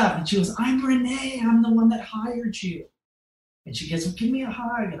gets up and she goes, I'm Renee. I'm the one that hired you. And she goes, well, give me a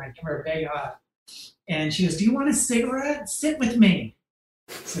hug. And I give her a big hug. And she goes, do you want a cigarette? Sit with me.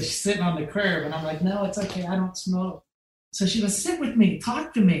 So she's sitting on the curb. And I'm like, no, it's okay. I don't smoke. So she goes, sit with me.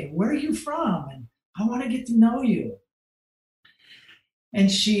 Talk to me. Where are you from? And I want to get to know you. And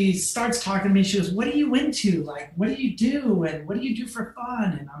she starts talking to me. She goes, what are you into? Like, what do you do? And what do you do for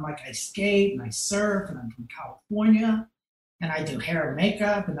fun? And I'm like, I skate and I surf and I'm from California and I do hair and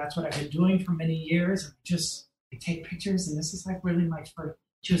makeup. And that's what I've been doing for many years. And I take pictures and this is like really my first.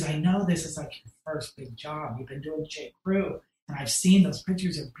 She goes, I know this is like your first big job. You've been doing J. Crew and I've seen those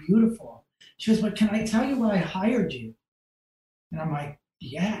pictures are beautiful. She goes, but can I tell you why I hired you? And I'm like,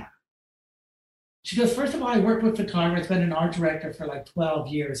 yeah. She goes, first of all, I work with photographers, been an art director for like 12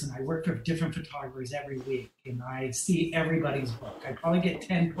 years, and I work with different photographers every week, and I see everybody's work. I probably get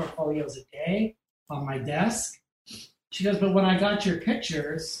 10 portfolios a day on my desk. She goes, but when I got your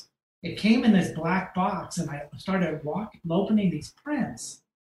pictures, it came in this black box, and I started opening these prints.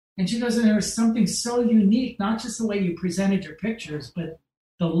 And she goes, and there was something so unique, not just the way you presented your pictures, but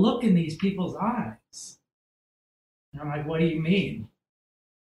the look in these people's eyes. And I'm like, what do you mean?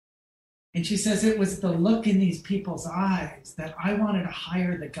 And she says, it was the look in these people's eyes that I wanted to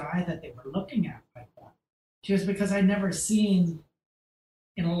hire the guy that they were looking at like that. She goes, because I'd never seen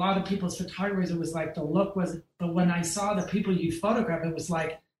in a lot of people's photographers, it was like the look was, but when I saw the people you photograph, it was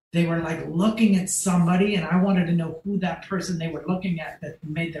like they were like looking at somebody and I wanted to know who that person they were looking at that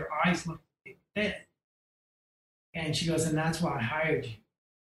made their eyes look like they did. And she goes, and that's why I hired you.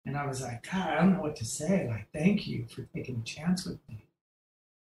 And I was like, God, I don't know what to say. Like, thank you for taking a chance with me.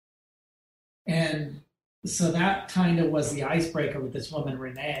 And so that kind of was the icebreaker with this woman,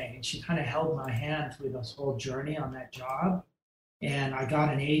 Renee. And she kind of held my hand through this whole journey on that job. And I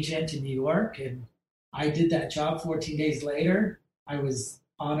got an agent in New York and I did that job 14 days later. I was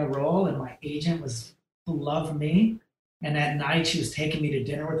on a roll and my agent loved me. And at night she was taking me to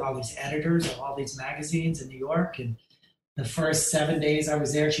dinner with all these editors of all these magazines in New York. And the first 7 days I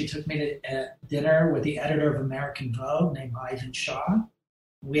was there, she took me to dinner with the editor of American Vogue named Ivan Shaw.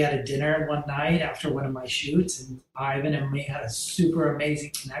 We had a dinner one night after one of my shoots, and Ivan and me had a super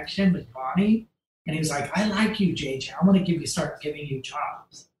amazing connection with Bonnie. And he was like, I like you, JJ. I want to start giving you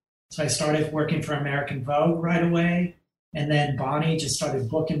jobs. So I started working for American Vogue right away. And then Bonnie just started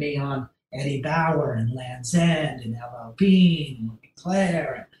booking me on Eddie Bauer and Land's End and LL Bean and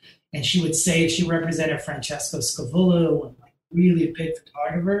Claire. And she would say she represented Francesco Scavullo and like really big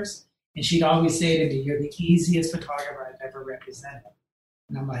photographers. And she'd always say to me, you're the easiest photographer I've ever represented.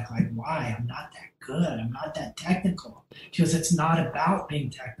 And I'm like, why? I'm not that good. I'm not that technical. She goes, it's not about being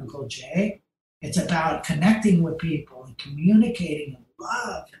technical, Jay. It's about connecting with people and communicating and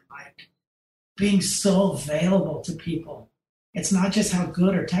love and like being so available to people. It's not just how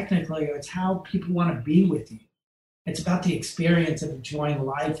good or technical you are, it's how people want to be with you. It's about the experience of enjoying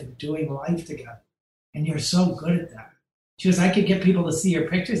life and doing life together. And you're so good at that. She goes, I could get people to see your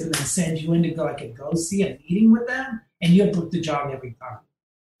pictures and then send you in to go see a meeting with them, and you'll book the job every time.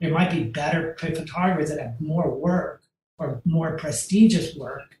 There might be better photographers that have more work or more prestigious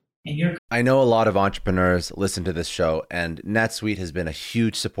work, and you're I know a lot of entrepreneurs listen to this show, and NetSuite has been a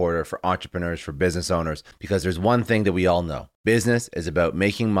huge supporter for entrepreneurs, for business owners, because there's one thing that we all know. Business is about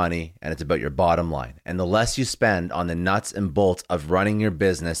making money, and it's about your bottom line. And the less you spend on the nuts and bolts of running your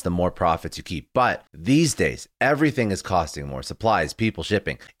business, the more profits you keep. But these days, everything is costing more. Supplies, people,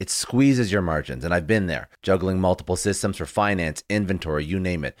 shipping. It squeezes your margins, and I've been there, juggling multiple systems for finance, inventory, you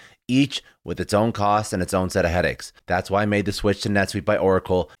name it, each with its own costs and its own set of headaches. That's why I made the switch to NetSuite by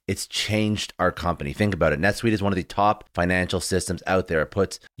Oracle. It's changed our company. Think about it. NetSuite is one of the top financial systems out there. It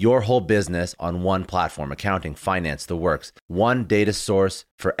puts your whole business on one platform: accounting, finance, the works. One data source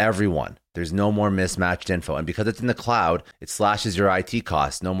for everyone. There's no more mismatched info. And because it's in the cloud, it slashes your IT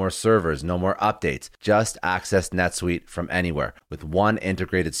costs. No more servers, no more updates. Just access NetSuite from anywhere. With one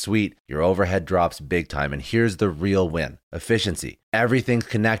integrated suite, your overhead drops big time. And here's the real win: efficiency. Everything's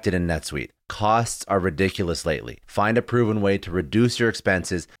connected in NetSuite. Costs are ridiculous lately. Find a proven way to reduce your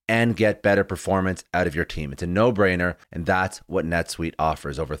expenses and get better performance out of your team. It's a no-brainer, and that's what NetSuite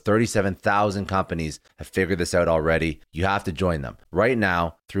offers. Over 37,000 companies have figured this out already. You have to join them. Right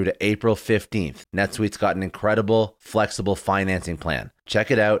now, through to April 15th, NetSuite's got an incredible, flexible financing plan.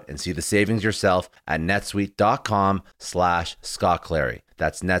 Check it out and see the savings yourself at netsuite.com/Scott Clary.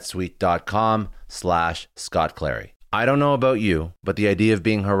 That's netsuite.com/Scott Clary. I don't know about you, but the idea of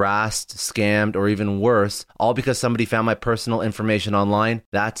being harassed, scammed, or even worse, all because somebody found my personal information online,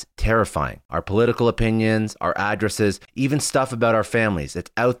 that's terrifying. Our political opinions, our addresses, even stuff about our families,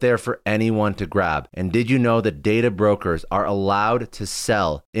 it's out there for anyone to grab. And did you know that data brokers are allowed to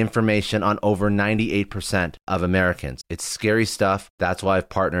sell information on over 98% of Americans? It's scary stuff. That's why I've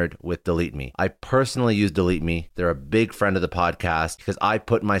partnered with Delete Me. I personally use Delete Me. They're a big friend of the podcast because I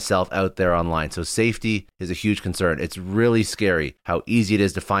put myself out there online. So safety is a huge concern. It's really scary how easy it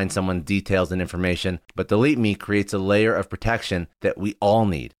is to find someone's details and information, but Delete Me creates a layer of protection that we all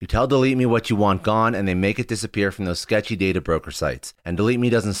need. You tell Delete Me what you want gone, and they make it disappear from those sketchy data broker sites. And Delete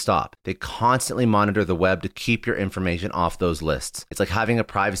Me doesn't stop. They constantly monitor the web to keep your information off those lists. It's like having a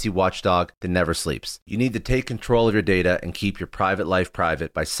privacy watchdog that never sleeps. You need to take control of your data and keep your private life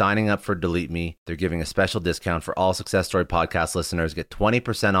private by signing up for Delete Me. They're giving a special discount for all Success Story podcast listeners. Get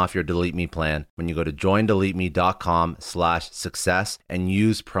 20% off your Delete Me plan when you go to joindeleteme.com/success and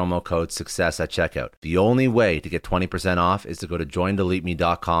use promo code success at checkout. The only way to get 20% off is to go to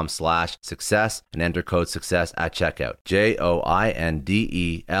joindeleteme.com/success and enter code success at checkout.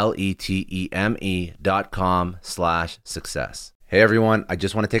 joindeleteme.com/success. Hey everyone, I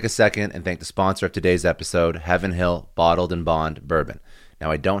just want to take a second and thank the sponsor of today's episode, Heaven Hill Bottled and Bond Bourbon.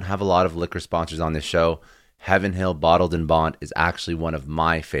 Now, I don't have a lot of liquor sponsors on this show. Heaven Hill Bottled and Bond is actually one of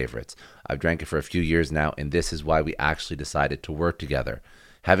my favorites. I've drank it for a few years now, and this is why we actually decided to work together.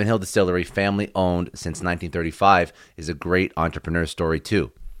 Heaven Hill Distillery, family owned since 1935, is a great entrepreneur story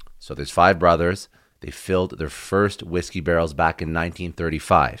too. So there's 5 brothers. They filled their first whiskey barrels back in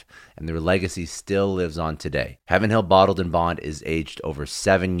 1935, and their legacy still lives on today. Heaven Hill Bottled and Bond is aged over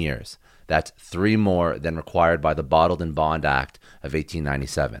 7 years. That's 3 more than required by the Bottled and Bond Act of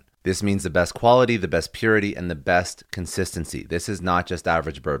 1897. This means the best quality, the best purity, and the best consistency. This is not just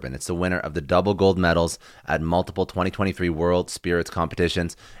average bourbon. It's the winner of the double gold medals at multiple 2023 World Spirits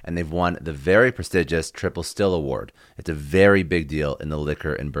competitions, and they've won the very prestigious Triple Still Award. It's a very big deal in the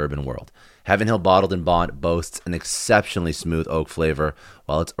liquor and bourbon world. Heaven Hill Bottled and Bond boasts an exceptionally smooth oak flavor,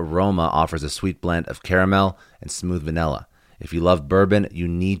 while its aroma offers a sweet blend of caramel and smooth vanilla. If you love bourbon, you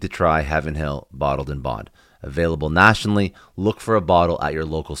need to try Heaven Hill Bottled and Bond. Available nationally, look for a bottle at your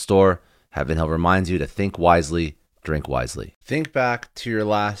local store. Heaven Hill reminds you to think wisely, drink wisely. Think back to your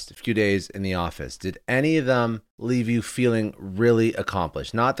last few days in the office. Did any of them leave you feeling really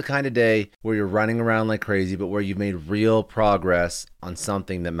accomplished? Not the kind of day where you're running around like crazy, but where you've made real progress on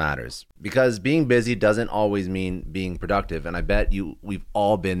something that matters. Because being busy doesn't always mean being productive, and I bet we've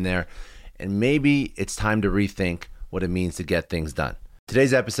all been there. And maybe it's time to rethink what it means to get things done.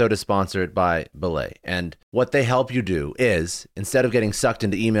 Today's episode is sponsored by Belay, and what they help you do is, instead of getting sucked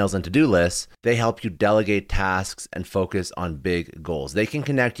into emails and to-do lists, they help you delegate tasks and focus on big goals. They can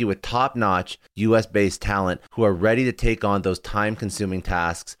connect you with top-notch US-based talent who are ready to take on those time-consuming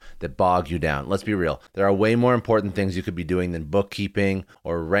tasks that bog you down. Let's be real. There are way more important things you could be doing than bookkeeping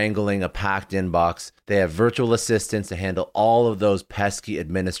or wrangling a packed inbox. They have virtual assistants to handle all of those pesky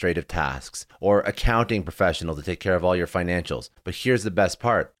administrative tasks, or accounting professionals to take care of all your financials. But here's the best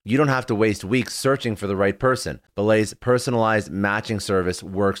part. You don't have to waste weeks searching for the right person. Belay's personalized matching service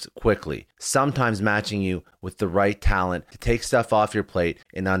works quickly, sometimes matching you with the right talent to take stuff off your plate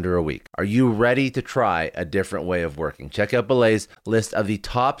in under a week. Are you ready to try a different way of working? Check out Belay's list of the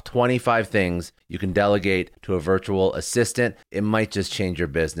top 25 things you can delegate to a virtual assistant. It might just change your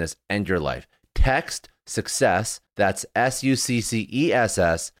business and your life. Text SUCCESS, that's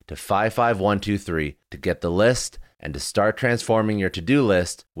SUCCESS, to 55123 to get the list and to start transforming your to-do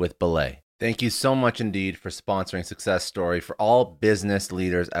list with Belay. Thank you so much, Indeed, for sponsoring Success Story. For all business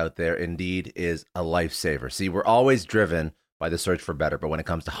leaders out there, Indeed is a lifesaver. See, we're always driven by the search for better, but when it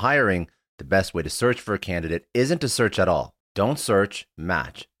comes to hiring, the best way to search for a candidate isn't to search at all. Don't search,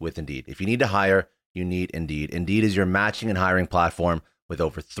 match with Indeed. If you need to hire, you need Indeed. Indeed is your matching and hiring platform with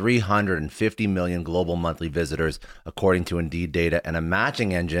over 350 million global monthly visitors, according to Indeed data, and a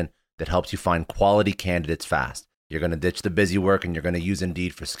matching engine that helps you find quality candidates fast. You're going to ditch the busy work and you're going to use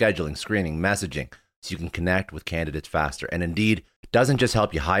Indeed for scheduling, screening, messaging, so you can connect with candidates faster. And Indeed doesn't just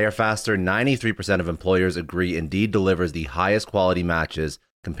help you hire faster. 93% of employers agree Indeed delivers the highest quality matches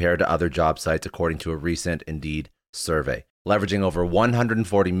compared to other job sites, according to a recent Indeed survey. Leveraging over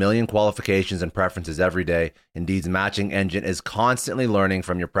 140 million qualifications and preferences every day, Indeed's matching engine is constantly learning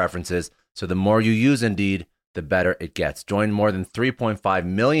from your preferences, so the more you use Indeed, the better it gets. Join more than 3.5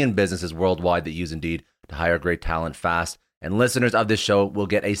 million businesses worldwide that use Indeed to hire great talent fast. And listeners of this show will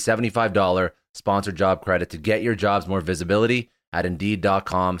get a $75 sponsored job credit to get your jobs more visibility at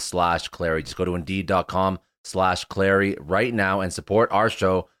Indeed.com/Clary. Just go to Indeed.com/Clary right now and support our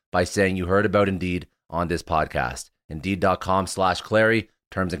show by saying you heard about Indeed on this podcast. Indeed.com/Clary.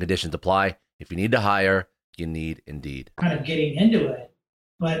 Terms and conditions apply. If you need to hire, you need Indeed. Kind of getting into it,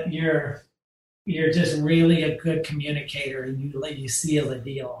 but you're just really a good communicator and you seal the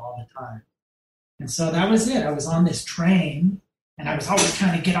deal all the time. And so that was it. I was on this train and I was always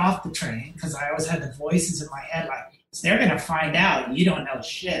trying to get off the train because I always had the voices in my head like, they're going to find out you don't know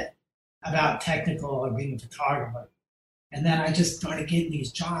shit about technical or being a photographer. And then I just started getting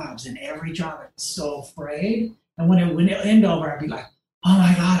these jobs, and every job I was so afraid. And when it would end over, I'd be like, oh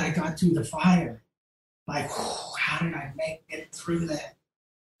my God, I got through the fire. Like, how did I make it through that?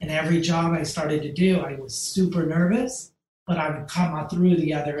 And every job I started to do, I was super nervous, but I would come out through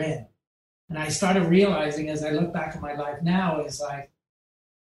the other end. And I started realizing as I look back at my life now is like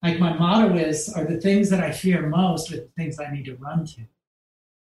my motto are the things that I fear most are the things I need to run to.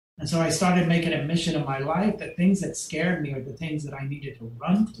 And so I started making a mission of my life that things that scared me are the things that I needed to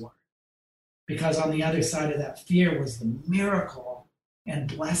run for. Because on the other side of that fear was the miracle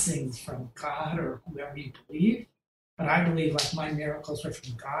and blessings from God or whoever you believe. But I believe like my miracles were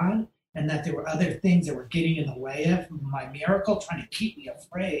from God and that there were other things that were getting in the way of my miracle, trying to keep me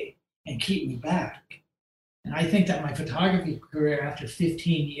afraid and keep me back. And I think that my photography career, after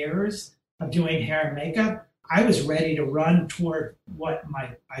 15 years of doing hair and makeup, I was ready to run toward what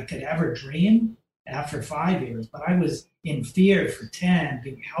I could ever dream after 5 years. But I was in fear for 10,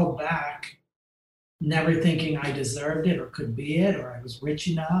 being held back, never thinking I deserved it or could be it, or I was rich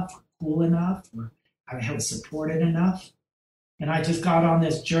enough or cool enough or I was supported enough. And I just got on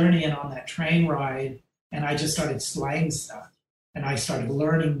this journey and on that train ride, and I just started slaying stuff. And I started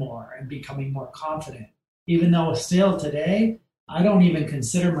learning more and becoming more confident. Even though still today, I don't even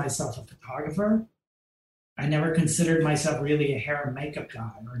consider myself a photographer. I never considered myself really a hair and makeup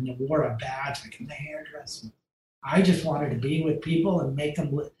guy or wore a badge like I'm the hairdresser. I just wanted to be with people and make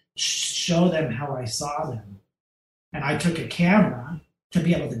them show them how I saw them. And I took a camera to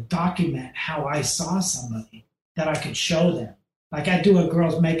be able to document how I saw somebody that I could show them. Like I do a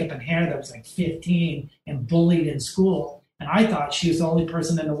girl's makeup and hair that was like 15 and bullied in school. And I thought she was the only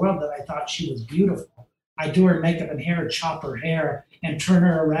person in the world that I thought she was beautiful. I do her makeup and hair, chop her hair, and turn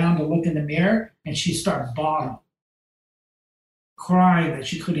her around to look in the mirror, and she started bawling, crying that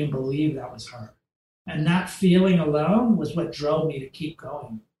she couldn't even believe that was her. And that feeling alone was what drove me to keep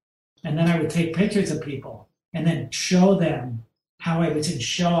going. And then I would take pictures of people and then show them how I would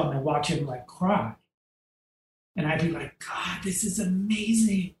show them and watch them like cry. And I'd be like, God, this is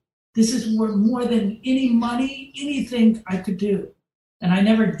amazing. This is worth more than any money, anything I could do. And I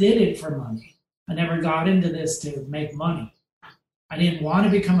never did it for money. I never got into this to make money. I didn't want to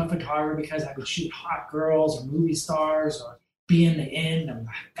become a photographer because I would shoot hot girls or movie stars or be in the end of the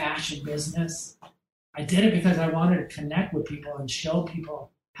fashion business. I did it because I wanted to connect with people and show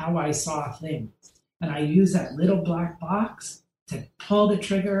people how I saw things. And I used that little black box to pull the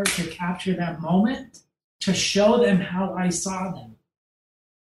trigger to capture that moment, to show them how I saw them.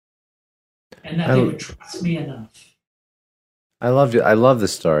 And that they would trust me enough. I love the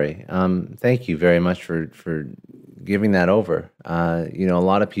story. Thank you very much for giving that over. A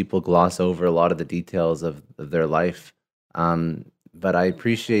lot of people gloss over a lot of the details of their life. But I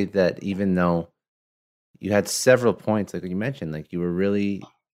appreciate that even though you had several points, like you mentioned, like you were really,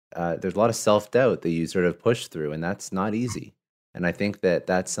 there's a lot of self doubt that you sort of pushed through, and that's not easy. And I think that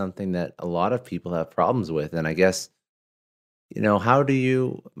that's something that a lot of people have problems with. And I guess, how do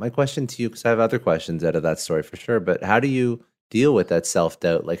you, my question to you, because I have other questions out of that story for sure, but how do you deal with that self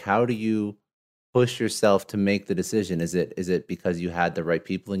doubt? Like, how do you push yourself to make the decision? Is it because you had the right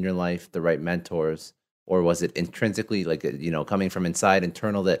people in your life, the right mentors, or was it intrinsically like coming from inside,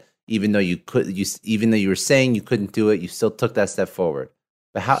 internal, that even though you were saying you couldn't do it, you still took that step forward?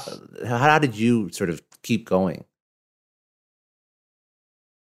 But how did you sort of keep going?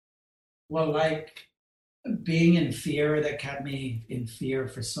 Well, like being in fear that kept me in fear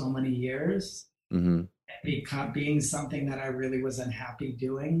for so many years, Hmm. being something that I really was unhappy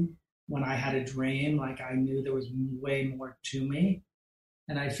doing. When I had a dream, like I knew there was way more to me.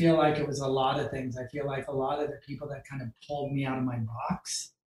 And I feel like it was a lot of things. I feel like a lot of the people that kind of pulled me out of my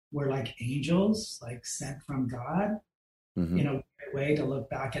box were like angels, like sent from God, Hmm. a way to look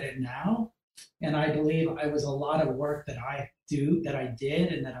back at it now. And I believe it was a lot of work that I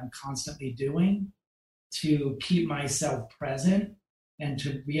did, and that I'm constantly doing to keep myself present and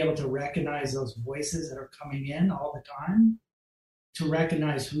to be able to recognize those voices that are coming in all the time, to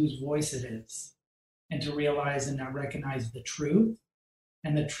recognize whose voice it is, and to realize and now recognize the truth,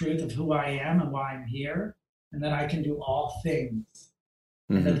 and the truth of who I am and why I'm here, and that I can do all things.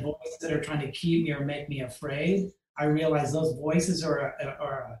 And the Hmm. voices that are trying to keep me or make me afraid, I realize those voices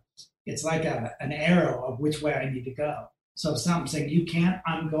it's like an arrow of which way I need to go. So if something's saying you can't,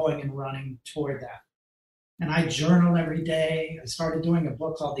 I'm going and running toward that. And I journal every day. I started doing a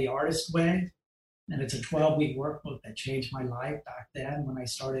book called The Artist Way, and it's a 12-week workbook that changed my life back then when I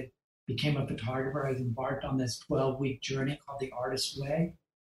became a photographer. I embarked on this 12-week journey called The Artist Way.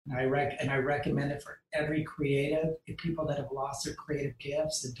 And I recommend it for every creative, people that have lost their creative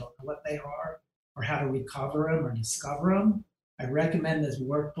gifts and don't know what they are or how to recover them or discover them. I recommend this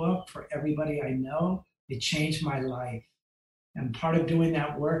workbook for everybody I know. It changed my life. And part of doing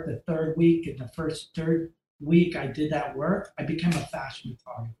that work, in the first third week I did that work, I became a fashion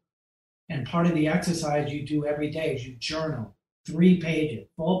photographer. And part of the exercise you do every day is you journal 3 pages,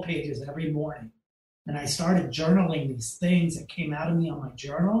 full pages every morning. And I started journaling these things that came out of me on my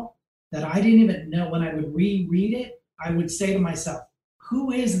journal that I didn't even know. When I would reread it, I would say to myself,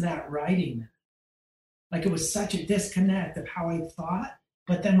 who is that writing that? Like it was such a disconnect of how I thought.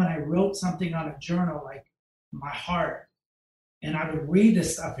 But then when I wrote something on a journal, like my heart, and I would read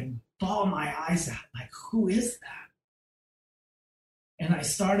this stuff and bawl my eyes out, like, who is that? And I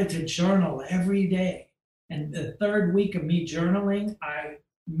started to journal every day. And the third week of me journaling, I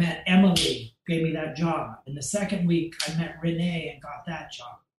met Emily, gave me that job. And the second week, I met Renee and got that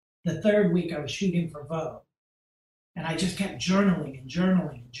job. The third week, I was shooting for Vogue. And I just kept journaling and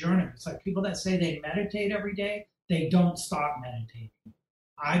journaling and journaling. It's like people that say they meditate every day, they don't stop meditating.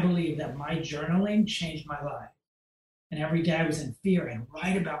 I believe that my journaling changed my life. And every day I was in fear and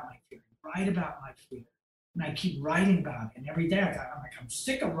write about my fear, write about my fear. And I keep writing about it. And every day I'm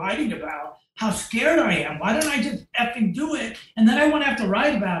sick of writing about how scared I am. Why don't I just effing do it? And then I won't have to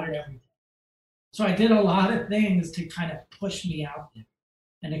write about it every day. So I did a lot of things to kind of push me out there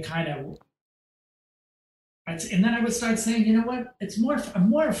and to kind of, and then I would start saying, you know what? I'm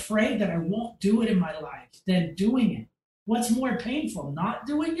more afraid that I won't do it in my life than doing it. What's more painful, not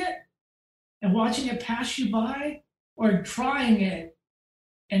doing it and watching it pass you by, or trying it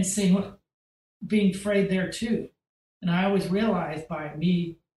and saying, well, being afraid there too? And I always realized by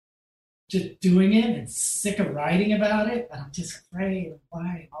me just doing it and sick of writing about it, and I'm just afraid of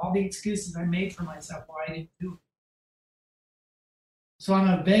why, all the excuses I made for myself why I didn't do it. So I'm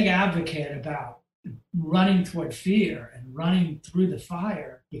a big advocate about running toward fear and running through the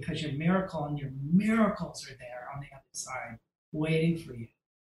fire, because your miracle and your miracles are there on the other side waiting for you.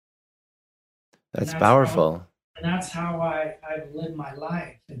 And That's that's how powerful. and that's how I've lived my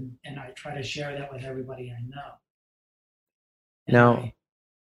life, and I try to share that with everybody I know. And Now,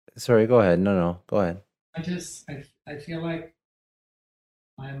 sorry, go ahead. No, no, go ahead. I feel like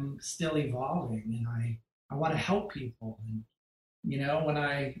I'm still evolving, and I want to help people. And when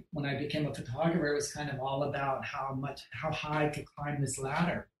I became a photographer, it was kind of all about how high I could climb this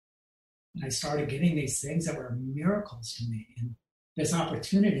ladder. And I started getting these things that were miracles to me, and this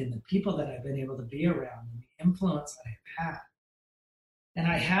opportunity and the people that I've been able to be around and the influence that I've had. And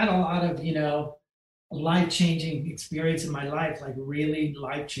I had a lot of, life-changing experience in my life, like really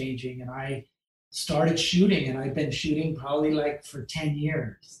life-changing. And I started shooting, and I've been shooting probably like for 10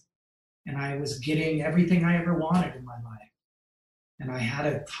 years. and I was getting everything I ever wanted in my life. And I had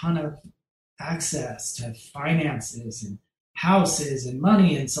a ton of access to finances and houses and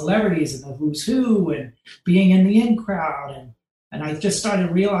money and celebrities and the who's who and being in the in crowd. And I just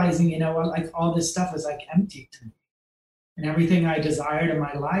started realizing, like all this stuff was like empty to me. And everything I desired in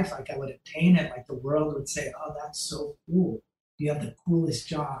my life, like I would obtain it, like the world would say, oh, that's so cool. You have the coolest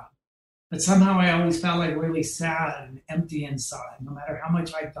job. But somehow I always felt like really sad and empty inside, no matter how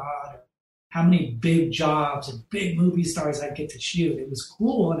much I got or how many big jobs and big movie stars I get to shoot. It was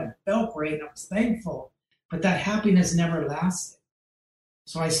cool and it felt great and I was thankful, but that happiness never lasted.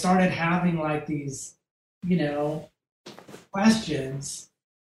 So I started having like these, questions,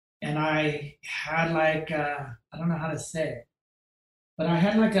 and I had like, I don't know how to say it, but I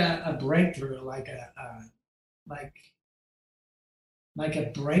had like a breakthrough, like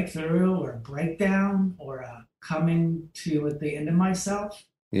a breakthrough or a breakdown or a coming to at the end of myself.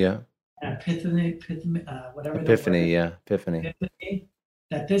 Yeah. Epiphany, whatever. Epiphany, yeah, epiphany.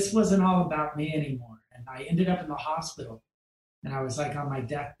 That this wasn't all about me anymore. And I ended up in the hospital, and I was like on my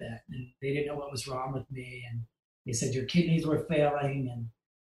deathbed, and they didn't know what was wrong with me. And they said your kidneys were failing, and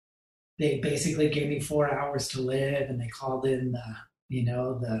they basically gave me 4 hours to live. And they called in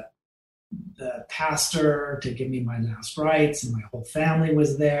the pastor to give me my last rites, and my whole family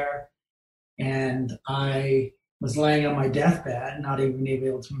was there. And I was laying on my deathbed, not even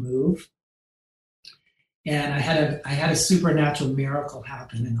able to move. And I had a supernatural miracle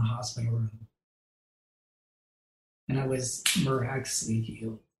happen in the hospital room. And I was miraculously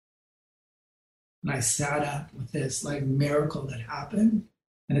healed. And I sat up with this like miracle that happened.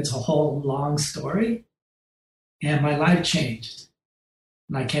 And it's a whole long story. And my life changed.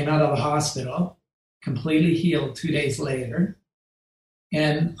 And I came out of the hospital, completely healed 2 days later.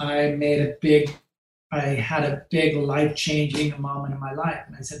 And I had a big life-changing moment in my life.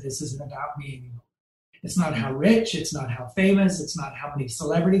 And I said, this isn't about me anymore. It's not how rich, it's not how famous, it's not how many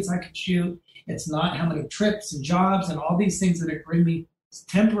celebrities I could shoot, it's not how many trips and jobs and all these things that bring me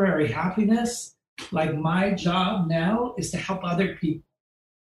temporary happiness. Like my job now is to help other people.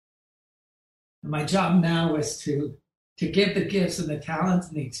 And my job now is to give the gifts and the talents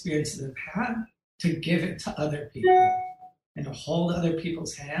and the experiences I've had, to give it to other people and to hold other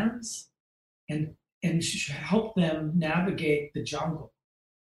people's hands and help them navigate the jungle.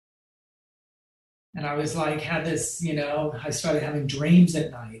 And I was like, had this, I started having dreams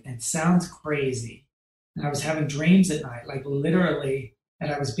at night. And it sounds crazy. And I was having dreams at night, like literally, and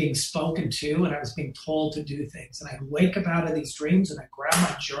I was being spoken to and I was being told to do things. And I'd wake up out of these dreams and I'd grab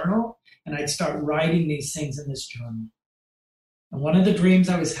my journal and I'd start writing these things in this journal. And one of the dreams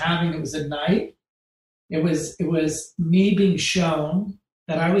I was having, it was at night. It was me being shown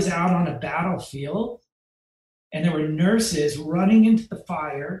that I was out on a battlefield and there were nurses running into the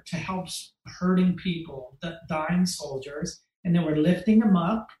fire to help hurting people, the dying soldiers, and they were lifting them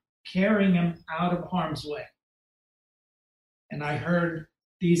up, carrying them out of harm's way. And I heard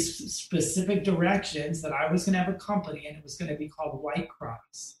these specific directions that I was going to have a company, and it was going to be called White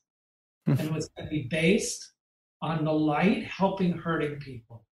Cross. And it was going to be based on the light helping hurting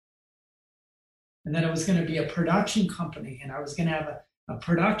people. And then it was going to be a production company, and I was going to have a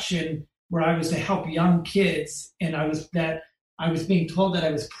production where I was to help young kids, and I was being told that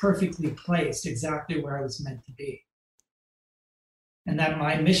I was perfectly placed exactly where I was meant to be. And that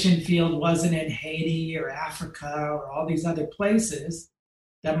my mission field wasn't in Haiti or Africa or all these other places,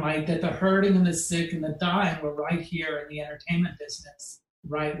 that the hurting and the sick and the dying were right here in the entertainment business,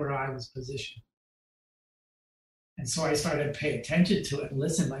 right where I was positioned. And so I started to pay attention to it and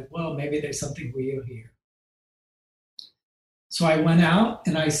listen, like, well, maybe there's something real here. So I went out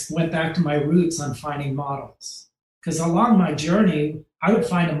and I went back to my roots on finding models. Because along my journey, I would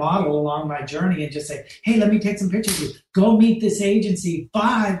find a model along my journey and just say, hey, let me take some pictures of you. Go meet this agency.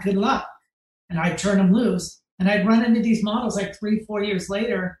 Bye. Good luck. And I'd turn them loose. And I'd run into these models like 3-4 years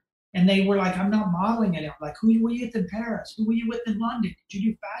later. And they were like, I'm not modeling anymore. Like, who were you with in Paris? Who were you with in London? Did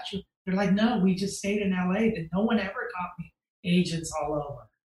you do fashion? They're like, no, we just stayed in LA. That no one ever got me agents all over.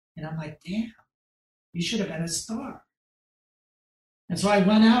 And I'm like, damn, you should have been a star. And so I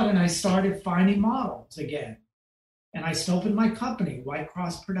went out and I started finding models again. And I opened my company, White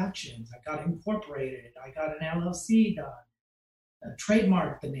Cross Productions. I got incorporated. I got an LLC done,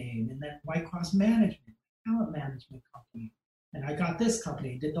 trademarked the name, and then White Cross Management, talent management company. And I got this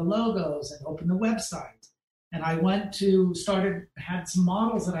company, did the logos and opened the website. And I had some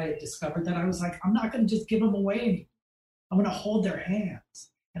models that I had discovered that I was like, I'm not going to just give them away anymore. I'm going to hold their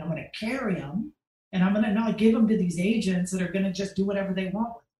hands and I'm going to carry them. And I'm going to not give them to these agents that are going to just do whatever they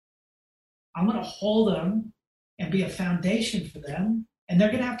want with them. I'm going to hold them and be a foundation for them And they're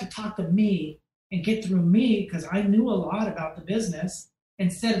going to have to talk to me and get through me because I knew a lot about the business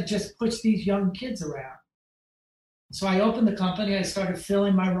instead of just push these young kids around. So I opened the company. I started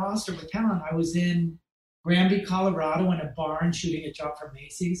filling my roster with talent. I was in Granby, Colorado in a barn shooting a job for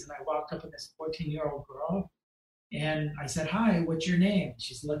Macy's. And I walked up with this 14-year-old girl. And I said, "Hi, what's your name?"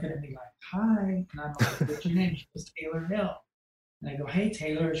 She's looking at me like, "Hi." And I'm like, "What's your name?" She goes, "Taylor Hill." And I go, "Hey,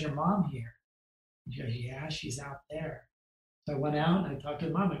 Taylor, is your mom here?" And she goes, "Yeah, she's out there." So I went out and I talked to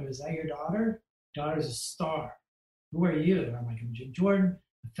her mom. I go, "Is that your daughter?" "Daughter's a star." "Who are you?" And I'm like, "I'm Jim Jordan,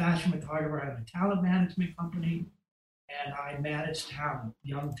 a fashion photographer. I have a talent management company and I manage talent,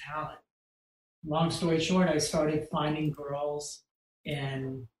 young talent." Long story short, I started finding girls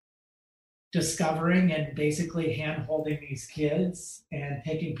and discovering and basically hand holding these kids and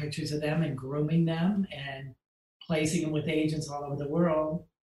taking pictures of them and grooming them and placing them with agents all over the world.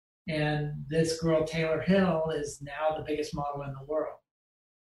 And this girl, Taylor Hill, is now the biggest model in the world.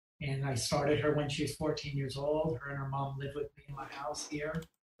 And I started her when she was 14 years old. Her and her mom lived with me in my house here.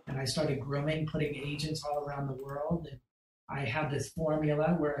 And I started grooming, putting agents all around the world. And I had this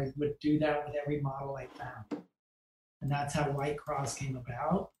formula where I would do that with every model I found. And that's how White Cross came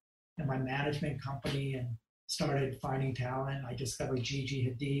about and my management company, and started finding talent. I discovered Gigi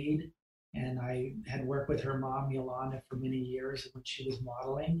Hadid, and I had worked with her mom, Yolanda, for many years when she was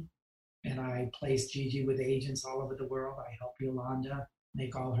modeling. And I placed Gigi with agents all over the world. I helped Yolanda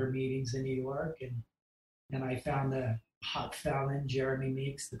make all her meetings in New York. And I found the hot felon, Jeremy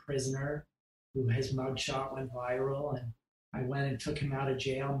Meeks, the prisoner, who his mugshot went viral. And I went and took him out of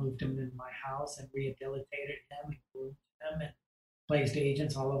jail, moved him into my house and rehabilitated him and groomed him and placed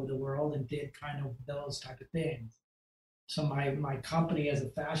agents all over the world and did kind of those type of things. So my company as a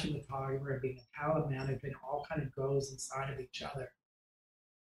fashion photographer and being a talent manager all kind of goes inside of each other.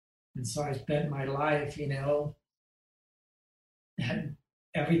 And so I spent my life, and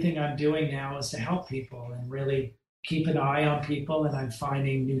everything I'm doing now is to help people and really keep an eye on people. And I'm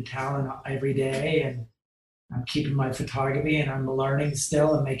finding new talent every day. And I'm keeping my photography and I'm learning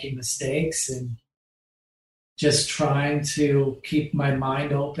still and making mistakes and just trying to keep my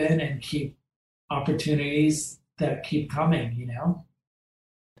mind open and keep opportunities that keep coming.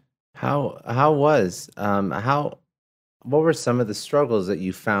 How what were some of the struggles that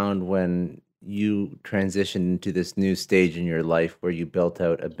you found when you transitioned into this new stage in your life where you built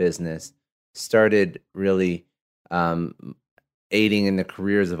out a business, started really aiding in the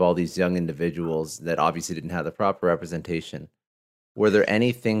careers of all these young individuals that obviously didn't have the proper representation? Were there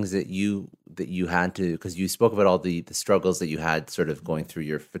any things that you had to, because you spoke about all the struggles that you had sort of going through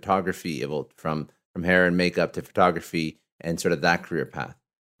your photography, from hair and makeup to photography and sort of that career path?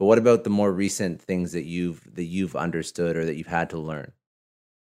 But what about the more recent things that you've understood or that you've had to learn?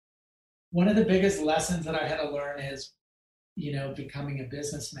 One of the biggest lessons that I had to learn is, becoming a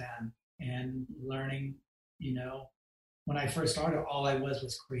businessman and learning, when I first started, all I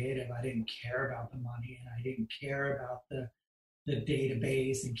was creative. I didn't care about the money and I didn't care about the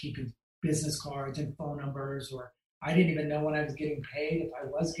database and keeping business cards and phone numbers, or I didn't even know when I was getting paid, if I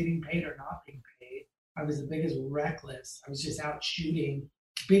was getting paid or not being paid. I was the biggest reckless. I was just out shooting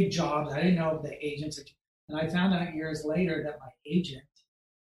big jobs. I didn't know if the agents, and I found out years later that my agent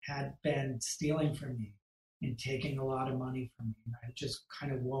had been stealing from me and taking a lot of money from me. And I just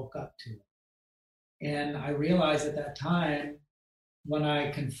kind of woke up to it. And I realized at that time when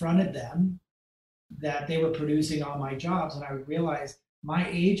I confronted them that they were producing all my jobs. And I realized my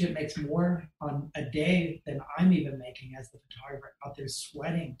agent makes more on a day than I'm even making as the photographer out there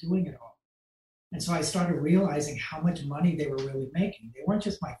sweating, doing it all. And so I started realizing how much money they were really making. They weren't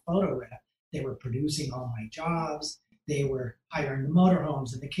just my photo rep. They were producing all my jobs. They were hiring the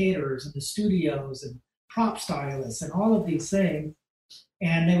motorhomes and the caterers and the studios and prop stylists and all of these things.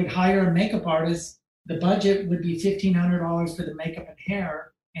 And they would hire a makeup artist. The budget would be $1,500 for the makeup and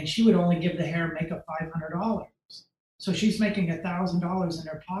hair, and she would only give the hair and makeup $500. So she's making $1,000 in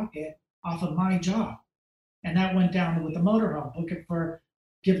her pocket off of my job. And that went down with the motorhome.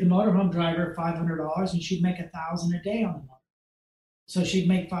 Give the motorhome driver $500 and she'd make $1,000 a day on the motor. So she'd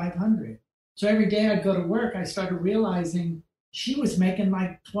make $500. So every day I'd go to work, I started realizing she was making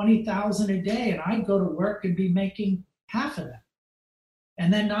like $20,000 a day, and I'd go to work and be making half of that.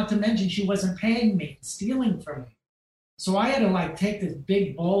 And then not to mention she wasn't paying me, stealing from me. So I had to take this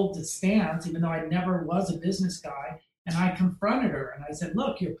big, bold stance, even though I never was a business guy. And I confronted her and I said,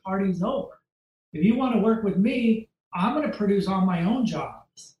 "Look, your party's over. If you want to work with me, I'm going to produce all my own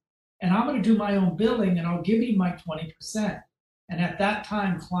jobs and I'm going to do my own billing and I'll give you my 20%. And at that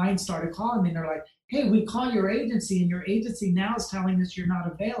time, clients started calling me and they're like, "Hey, we call your agency and your agency now is telling us you're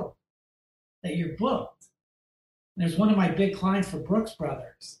not available, that you're booked." There's one of my big clients for Brooks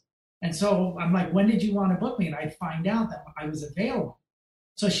Brothers. And so I'm like, when did you want to book me? And I'd find out that I was available.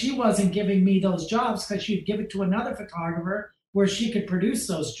 So she wasn't giving me those jobs because she'd give it to another photographer where she could produce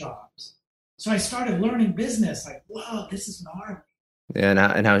those jobs. So I started learning business, like, whoa, this is gnarly.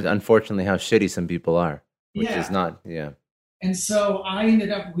 Yeah, and how unfortunately how shitty some people are, which is not, yeah. And so I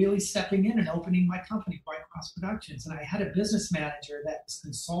ended up really stepping in and opening my company, White Cross Productions. And I had a business manager that was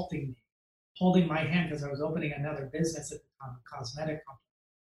consulting me, holding my hand because I was opening another business at the time, a cosmetic company.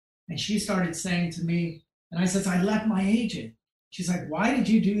 And she started saying to me, and I said, I left my agent. She's like, why did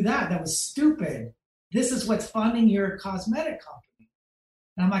you do that? That was stupid. This is what's funding your cosmetic company.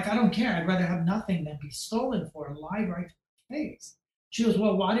 And I'm like, I don't care. I'd rather have nothing than be stolen for and lied right to my face. She goes,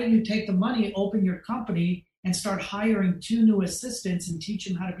 well, why don't you take the money, open your company, and start hiring 2 new assistants and teach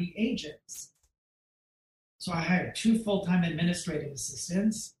them how to be agents? So I hired 2 full-time administrative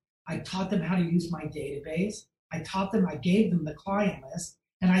assistants. I taught them how to use my database. I gave them the client list.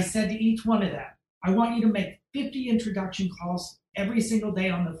 And I said to each one of them, I want you to make 50 introduction calls every single day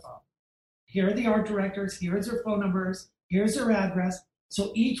on the phone. Here are the art directors. Here's their phone numbers. Here's their address.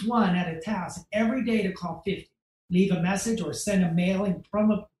 So each one had a task every day to call 50. Leave a message or send a mailing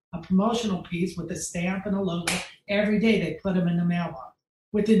a promotional piece with a stamp and a logo. Every day they put them in the mailbox.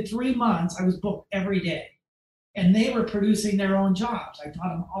 Within 3 months, I was booked every day. And they were producing their own jobs. I taught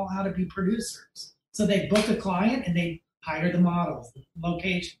them all how to be producers. So they book a client and they hire the models, the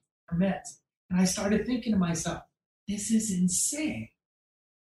location, permits. And I started thinking to myself, this is insane.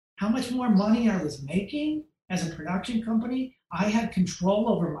 How much more money I was making as a production company. I had control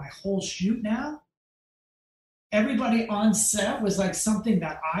over my whole shoot now. Everybody on set was like something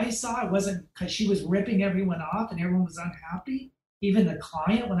that I saw. It wasn't because she was ripping everyone off and everyone was unhappy. Even the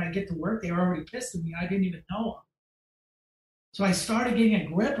client, when I get to work, they were already pissed at me. I didn't even know them. So I started getting a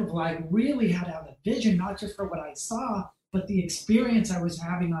grip of like really how to have a vision, not just for what I saw, but the experience I was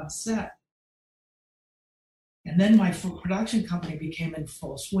having on set. And then my production company became in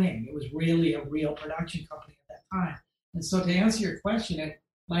full swing. It was really a real production company at that time. And so to answer your question,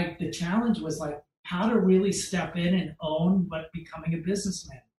 like the challenge was like how to really step in and own what becoming a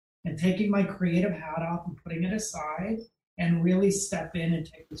businessman and taking my creative hat off and putting it aside and really step in and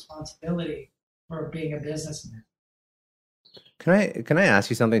take responsibility for being a businessman. Can I ask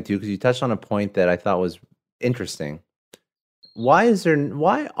you something too? Because you touched on a point that I thought was interesting. Why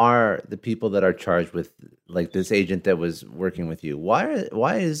are the people that are charged with like this agent that was working with you?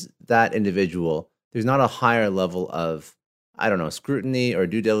 Why is that individual? There's not a higher level of, I don't know, scrutiny or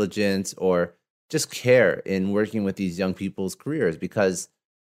due diligence or just care in working with these young people's careers, because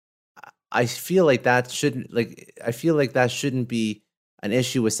I feel like that shouldn't be an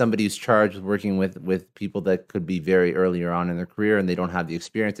issue with somebody who's charged with working with people that could be very earlier on in their career and they don't have the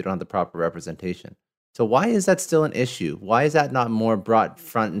experience, they don't have the proper representation. So why is that still an issue? Why is that not more brought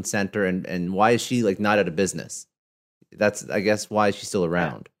front and center, and why is she like not out of business? That's, I guess, why she's still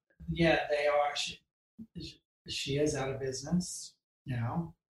around. Yeah, they are. She is out of business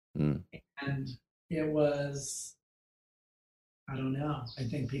now. And it was, I don't know. I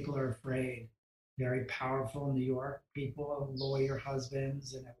think people are afraid. Very powerful in New York, people, lawyer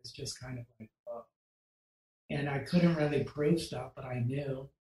husbands, and it was just kind of like, oh. And I couldn't really prove stuff, but I knew.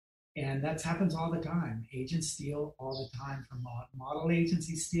 And that happens all the time. Agents steal all the time from model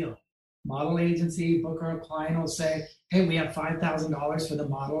agencies steal. Model agency, booker, a client will say, hey, we have $5,000 for the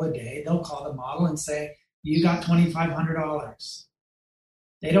model a day. They'll call the model and say, you got $2,500.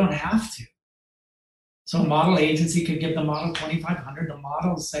 They don't have to. So a model agency could give the model $2,500. The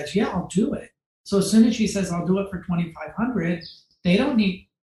model says, yeah, I'll do it. So as soon as she says, I'll do it for $2,500, they don't need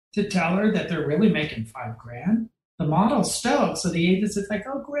to tell her that they're really making $5,000. The model's stoked. So the agent is like,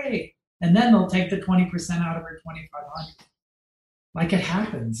 oh, great. And then they'll take the 20% out of her $2,500. Like it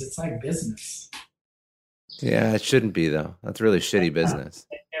happens. It's like business. Yeah, it shouldn't be, though. That's really shitty business.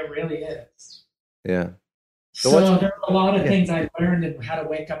 It really is. Yeah. So there are a lot of things I learned and how to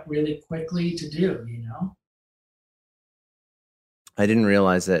wake up really quickly to do, you know? I didn't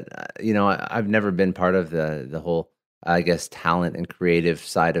realize that, I've never been part of the whole, I guess, talent and creative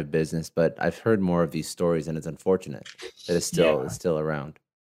side of business, but I've heard more of these stories, and it's unfortunate that it's still around.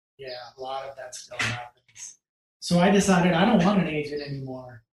 Yeah, a lot of that still happens. So I decided I don't want an agent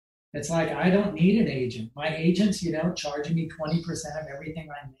anymore. It's like, I don't need an agent. My agent's, charging me 20% of everything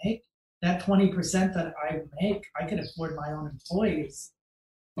I make. That 20% that I make, I can afford my own employees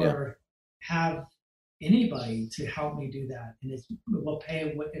or have anybody to help me do that. And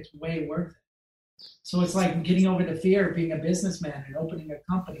it's way worth it. So it's like getting over the fear of being a businessman and opening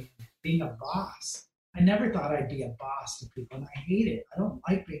a company, being a boss. I never thought I'd be a boss to people, and I hate it. I don't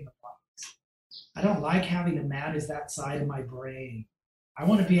like being a boss. I don't like having to manage that side of my brain. I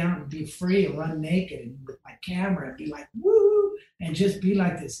want to be out and be free and run naked with my camera and be like, woo, and just be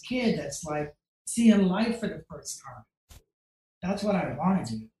like this kid that's like seeing life for the first time. That's what I want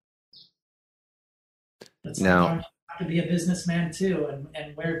to do. But Now, sometimes you have to be a businessman too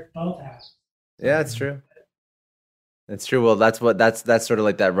and wear both hats. yeah, that's true. That's true. Well, that's sort of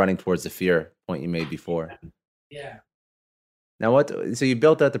like that running towards the fear point you made before. Yeah. Now, so you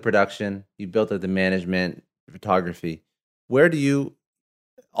built out the production, you built out the management, photography. Where do you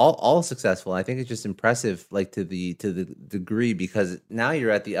all successful? I think it's just impressive, like to the degree, because now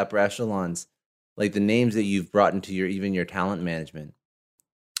you're at the upper echelons, like the names that you've brought into your talent management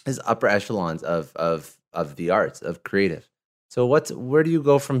is upper echelons of the arts of creative. So where do you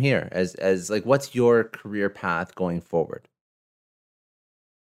go from here as like what's your career path going forward?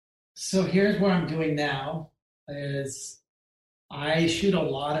 So here's what I'm doing now is I shoot a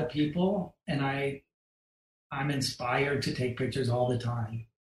lot of people and I'm inspired to take pictures all the time.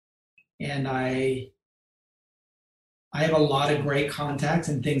 And I have a lot of great contacts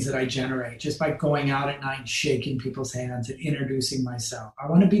and things that I generate just by going out at night and shaking people's hands and introducing myself. I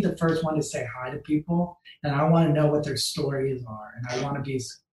want to be the first one to say hi to people, and I want to know what their stories are, and I want to be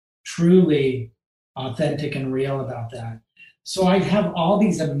truly authentic and real about that. So I have all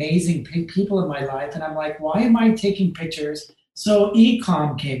these amazing people in my life, and I'm like, why am I taking pictures? So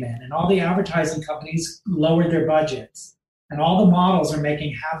e-com came in, and all the advertising companies lowered their budgets, and all the models are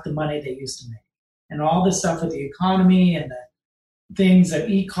making half the money they used to make, and all this stuff with the economy and the things of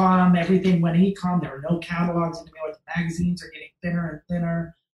e-com, everything went e-com. There were no catalogs anymore. The magazines are getting thinner and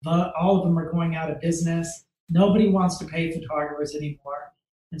thinner. All of them are going out of business. Nobody wants to pay photographers anymore.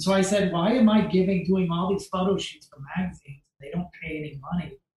 And so I said, why am I doing all these photo shoots for magazines? They don't pay any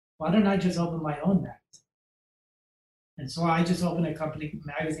money. Why don't I just open my own magazine? And so I just opened a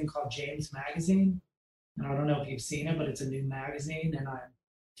magazine called James Magazine. And I don't know if you've seen it, but it's a new magazine. And I'm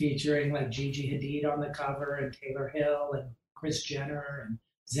featuring like Gigi Hadid on the cover and Taylor Hill and Kris Jenner and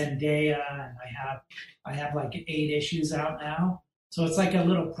Zendaya. And I have like 8 issues out now. So it's like a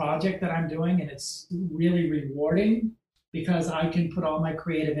little project that I'm doing, and it's really rewarding because I can put all my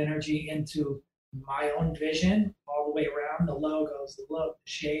creative energy into my own vision all the way around the logos, the look, the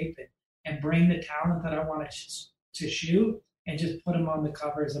shape, and bring the talent that I want to shoot and just put them on the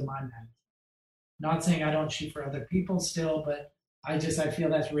covers of my magazine. Not saying I don't shoot for other people still, but I feel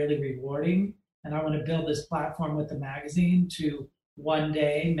that's really rewarding. And I want to build this platform with the magazine to one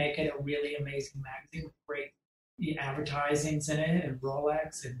day make it a really amazing magazine with great advertisings in it and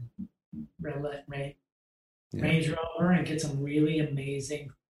Rolex and Range Rover, and get some really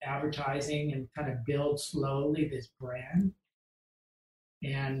amazing advertising and kind of build slowly this brand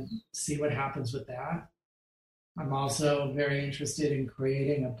and see what happens with that. I'm also very interested in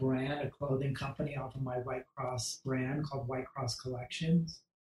creating a brand, a clothing company off of my White Cross brand called White Cross Collections.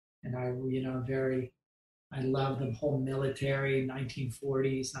 And I love the whole military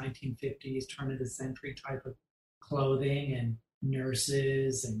 1940s, 1950s, turn of the century type of clothing, and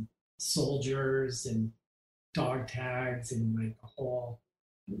nurses and soldiers and dog tags and like the whole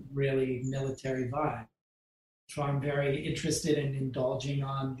really military vibe. So I'm very interested in indulging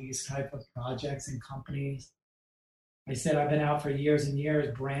on these type of projects and companies. I said I've been out for years and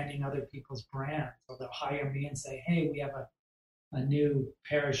years branding other people's brands. So they'll hire me and say, hey, we have a new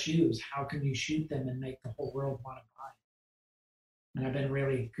pair of shoes. How can you shoot them and make the whole world want to buy it? And I've been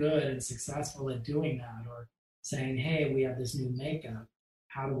really good and successful at doing that, or saying, hey, we have this new makeup.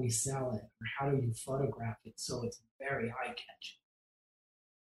 How do we sell it? Or how do you photograph it so it's very eye-catching?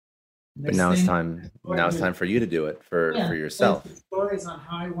 But now it's time. Now it's time for you to do it for yourself. Stories on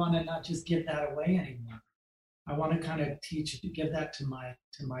how I want to not just give that away anymore. I want to kind of give that to my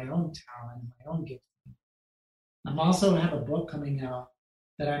own talent, my own gift. I'm also have a book coming out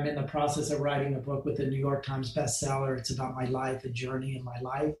that I'm in the process of writing a book with the New York Times bestseller. It's about my life, a journey in my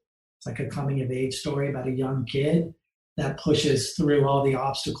life. It's like a coming of age story about a young kid that pushes through all the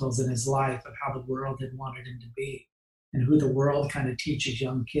obstacles in his life of how the world had wanted him to be, and who the world kind of teaches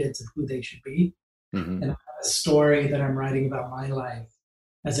young kids of who they should be. Mm-hmm. And I have a story that I'm writing about my life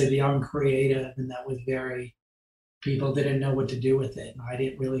as a young creative, and that was people didn't know what to do with it. And I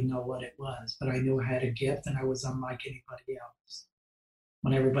didn't really know what it was, but I knew I had a gift and I was unlike anybody else.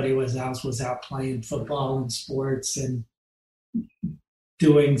 When everybody else was out playing football and sports and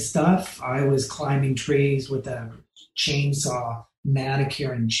doing stuff, I was climbing trees with a chainsaw,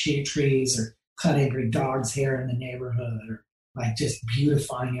 manicuring trees, or cutting every dog's hair in the neighborhood, or like just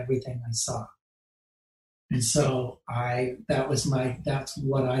beautifying everything I saw. And so that's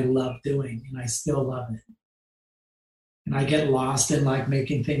what I love doing, and I still love it. And I get lost in like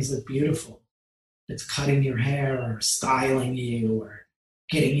making things look beautiful. that's cutting your hair or styling you or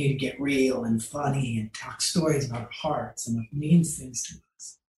getting you to get real and funny and talk stories about our hearts and what means things to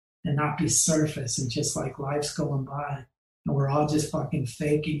us and not be surface and just like life's going by and we're all just fucking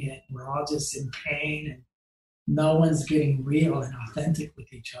faking it. We're all just in pain and no one's getting real and authentic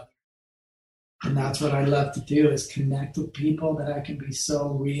with each other. And that's what I love to do is connect with people that I can be so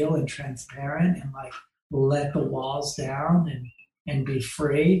real and transparent and like let the walls down and be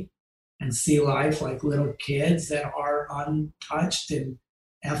free and see life like little kids that are untouched and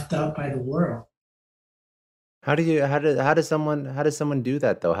effed up by the world. How does someone do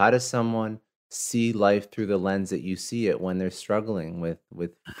that though? How does someone see life through the lens that you see it when they're struggling with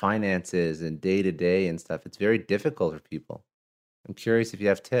finances and day to day and stuff? It's very difficult for people. I'm curious if you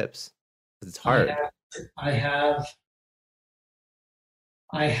have tips. 'Cause it's I hard. have, I have,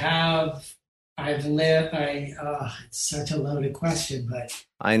 I have, I've lived. It's such a loaded question, but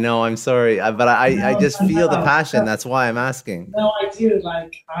I know, I'm sorry, but I no, just feel the passion. That's why I'm asking. no, I do.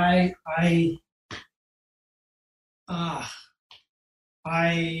 Like uh,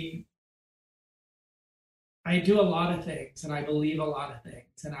 I I do a lot of things and I believe a lot of things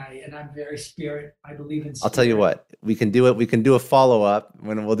and I'm very spirit. I believe in I'll tell you spirit. what, we can do it. We can do a follow up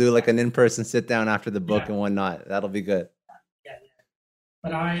when we'll do like an in-person sit down after the book Yeah, and whatnot. That'll be good. yeah, yeah.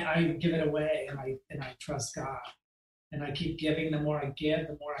 But I give it away and I trust God. And I keep giving. The more I give,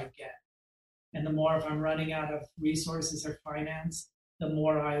 the more I get. And the more if I'm running out of resources or finance, the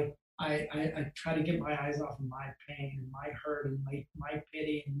more I try to get my eyes off of my pain and my hurt and my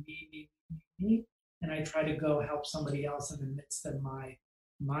pity and me. And I try to go help somebody else in the midst of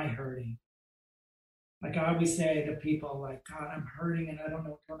my hurting. Like I always say to people, like, God, I'm hurting and I don't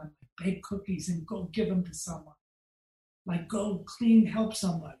know what's going on. Like, bake cookies and go give them to someone. Like go clean, help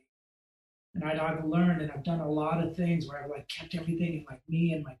somebody. And I've learned and I've done a lot of things where I've like kept everything in like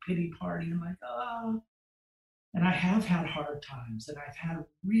me and my pity party and like, oh. And I have had hard times and I've had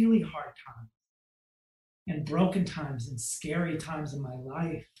really hard times and broken times and scary times in my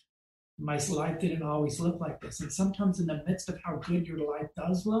life. My life didn't always look like this. And sometimes in the midst of how good your life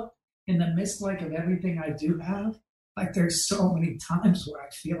does look, in the midst like of everything I do have, like there's so many times where I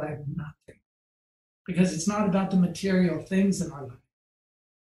feel I have nothing. Because it's not about the material things in our life.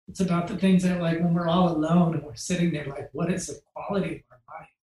 It's about the things that like when we're all alone and we're sitting there, like, what is the quality of our life?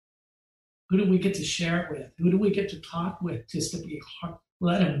 Who do we get to share it with? Who do we get to talk with just to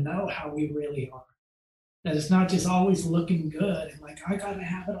let them know how we really are? That it's not just always looking good and like, I got to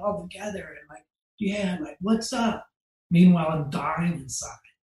have it all together. And like, yeah, like, what's up? Meanwhile, I'm dying inside.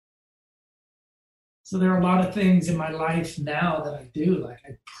 So there are a lot of things in my life now that I do. Like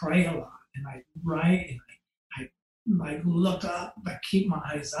I pray a lot and I write and I like look up, but keep my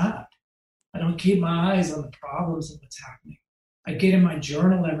eyes up. I don't keep my eyes on the problems and what's happening. I get in my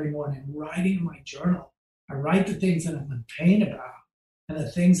journal every morning, writing in my journal. I write the things that I'm in pain about and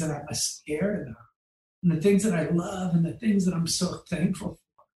the things that I'm scared about and the things that I love and the things that I'm so thankful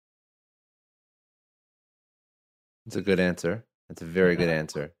It's a good answer. That's a for. very good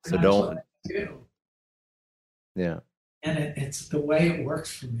answer. And So that's what don't, I do. yeah. And it's the way it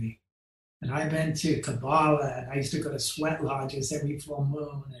works for me. And I've been to Kabbalah and I used to go to sweat lodges every full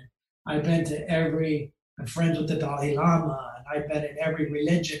moon. And I've been to I'm friends with the Dalai Lama and I've been in every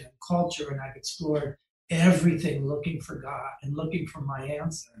religion and culture and I've explored everything looking for God and looking for my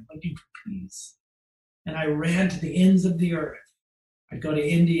answer and looking for peace. And I ran to the ends of the earth. I'd go to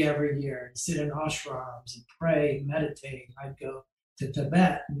India every year and sit in ashrams and pray and meditate. I'd go to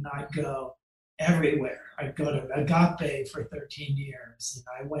Tibet and I'd go everywhere. I'd go to Agape for 13 years and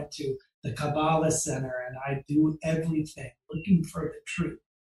I went to the Kabbalah Center and I do everything looking for the truth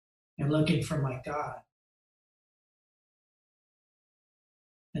and looking for my God.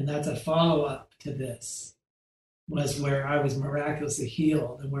 And that's a follow up to this was where I was miraculously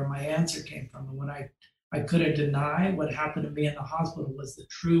healed and where my answer came from. And when I couldn't deny what happened to me in the hospital was the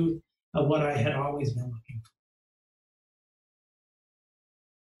truth of what I had always been looking for.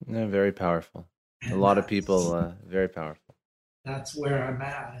 Yeah, very powerful. A And lot of people, very powerful. that's where I'm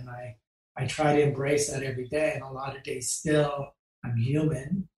at. And I try to embrace that every day. And a lot of days still, I'm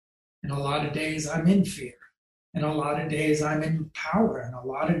human. And a lot of days I'm in fear. And a lot of days I'm in power. And a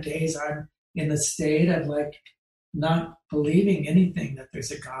lot of days I'm in the state of like not believing anything that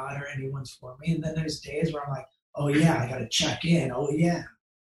there's a God or anyone's for me. And then there's days where I'm like, oh yeah, I got to check in. Oh yeah.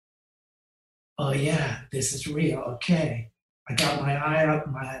 Oh yeah, this is real. Okay. I got my eye up,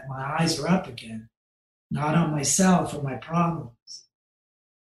 my eyes are up again, not on myself or my problems.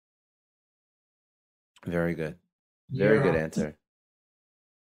 Very good. Very You're good awesome. answer.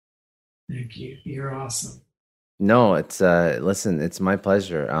 Thank you. You're awesome. No, it's listen, it's my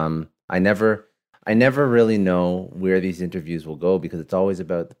pleasure. I never really know where these interviews will go because it's always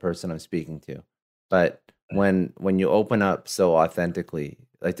about the person I'm speaking to. But when you open up so authentically,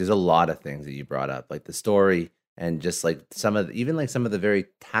 like there's a lot of things that you brought up, like the story and just like even like some of the very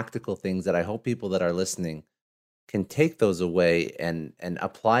tactical things that I hope people that are listening can take those away and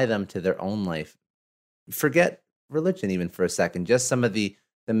apply them to their own life. Forget religion even for a second. Just some of the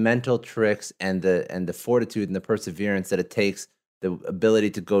mental tricks and the fortitude and the perseverance that it takes, the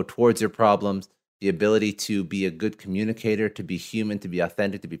ability to go towards your problems, the ability to be a good communicator, to be human, to be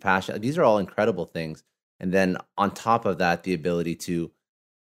authentic, to be passionate. These are all incredible things. And then on top of that, the ability to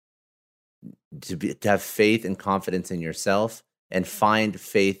have faith and confidence in yourself and find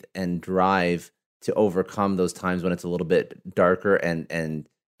faith and drive to overcome those times when it's a little bit darker and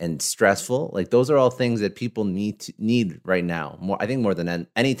stressful. Like those are all things that people need right now. More, I think, more than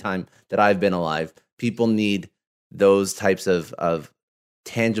any time that I've been alive, people need those types of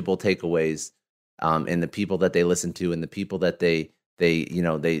tangible takeaways in the people that they listen to and the people that they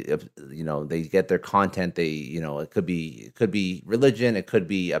get their content. It could be religion, it could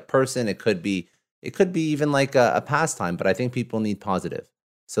be a person, it could be even like a pastime, but I think people need positive.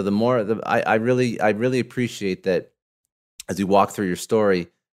 So I really appreciate that as you walk through your story,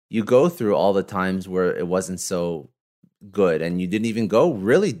 you go through all the times where it wasn't so good and you didn't even go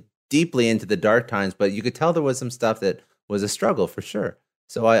really deeply into the dark times, but you could tell there was some stuff that was a struggle for sure.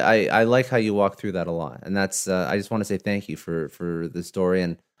 So I like how you walk through that a lot, and that's I just want to say thank you for the story.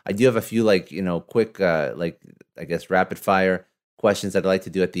 And I do have a few like quick like I guess rapid fire questions that I'd like to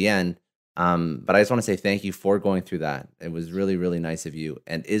do at the end. But I just want to say thank you for going through that. It was really really nice of you.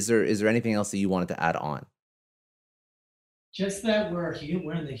 And is there anything else that you wanted to add on? Just that we're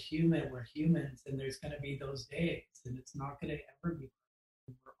in the human, we're humans, and there's going to be those days, and it's not going to ever be.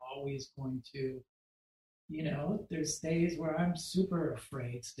 We're always going to, there's days where I'm super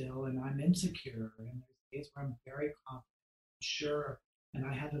afraid still, and I'm insecure, and there's days where I'm very confident, sure, and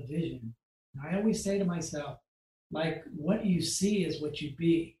I have a vision. And I always say to myself, like, what you see is what you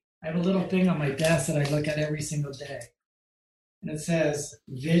be. I have a little thing on my desk that I look at every single day, and it says,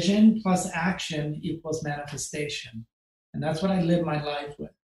 vision plus action equals manifestation. And that's what I live my life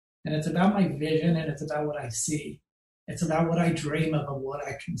with. And it's about my vision and it's about what I see. It's about what I dream of and what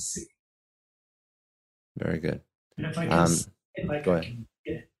I can see. Very good. And if I can Um, see it, like Go I ahead. can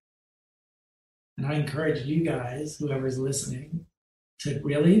get it. And I encourage you guys, whoever's listening, to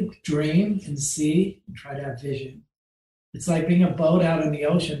really dream and see and try to have vision. It's like being a boat out in the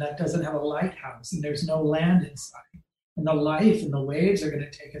ocean that doesn't have a lighthouse and there's no land inside. And the life and the waves are going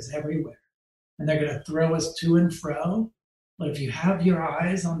to take us everywhere. And they're going to throw us to and fro. But if you have your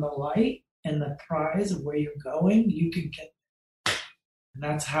eyes on the light and the prize of where you're going, you can get there. And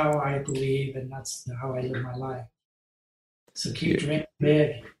that's how I believe, and that's how I live my life. So keep You- dreaming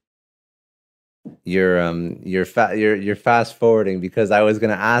big. you're fast forwarding because I was going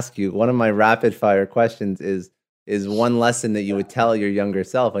to ask you one of my rapid fire questions is one lesson that you would tell your younger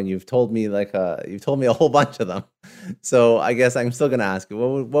self, and you've told me a whole bunch of them. So I guess I'm still going to ask you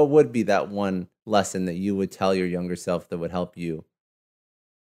what would be that one lesson that you would tell your younger self that would help you?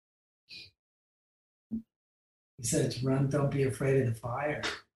 He says, run, don't be afraid of the fire.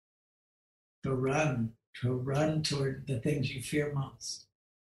 To run toward the things you fear most.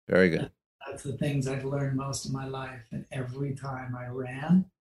 Very good. That's the things I've learned most of my life. And every time I ran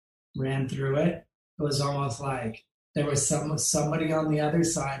through it, it was almost like there was somebody on the other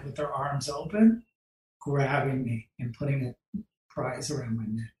side with their arms open, grabbing me and putting a prize around my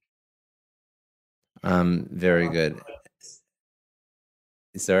neck. Very good.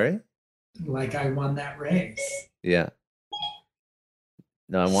 Sorry. Like I won that race. Yeah.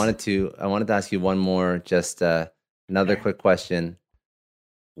 No, I wanted to ask you one more, just another quick question.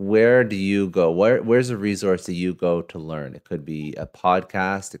 Where do you go? Where's a resource that you go to learn? It could be a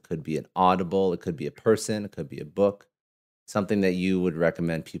podcast, it could be an Audible, it could be a person, it could be a book, something that you would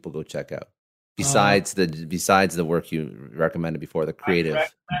recommend people go check out. Uh, Besides the work you recommended before, the creative.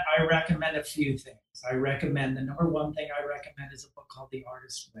 I recommend a few things. I recommend the number one thing I recommend is a book called The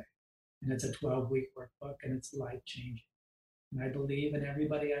Artist's Way. And it's a 12-week workbook and it's life changing. And I believe in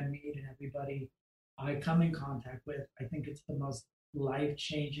everybody I meet and everybody I come in contact with. I think it's the most life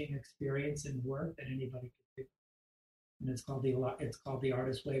changing experience in work that anybody could do. And it's called The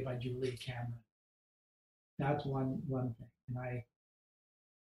Artist's Way by Julia Cameron. That's one thing. And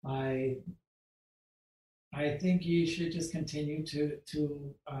I I think you should just continue to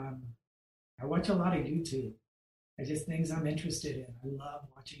I watch a lot of YouTube. I just things I'm interested in. I love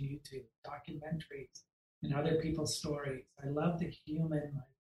watching YouTube, documentaries, and other people's stories. I love the human like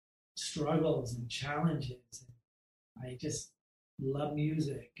struggles and challenges. And I just love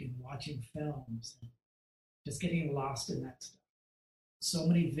music and watching films and just getting lost in that stuff. So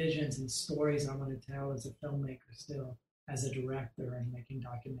many visions and stories I want to tell as a filmmaker still, as a director and making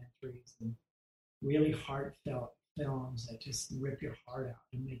documentaries and really heartfelt films that just rip your heart out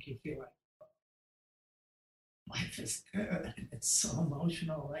and make you feel like life is good. And it's so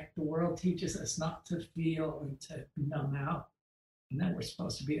emotional. Like the world teaches us not to feel and to numb out. And that we're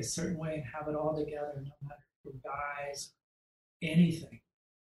supposed to be a certain way and have it all together, no matter who dies, anything.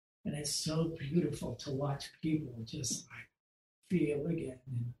 And it's so beautiful to watch people just like feel again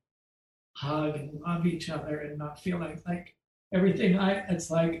and hug and love each other and not feel like everything it's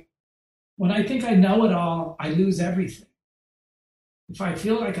like when I think I know it all, I lose everything. If I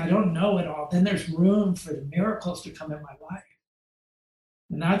feel like I don't know it all, then there's room for the miracles to come in my life.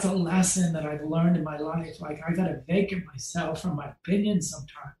 And that's a lesson that I've learned in my life. Like I got to vacant myself from my opinions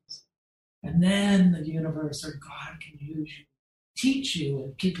sometimes. And then the universe or God can use you, teach you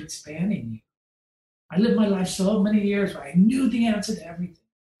and keep expanding you. I lived my life so many years where I knew the answer to everything.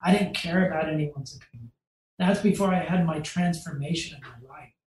 I didn't care about anyone's opinion. That's before I had my transformation in my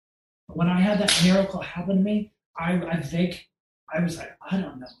life. But when I had that miracle happen to me, I was like, I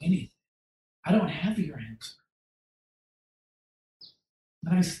don't know anything. I don't have your answer.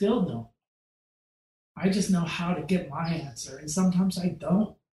 And I still don't. I just know how to get my answer. And sometimes I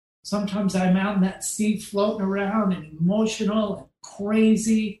don't. Sometimes I'm out in that sea floating around and emotional and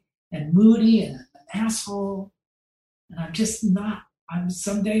crazy and moody and an asshole. And I'm just not.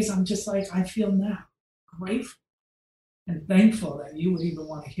 Some days I'm just like, I feel now grateful and thankful that you would even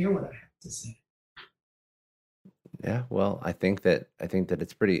want to hear what I have to say. Yeah, well, I think that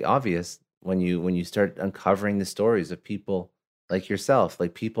it's pretty obvious when you start uncovering the stories of people like yourself,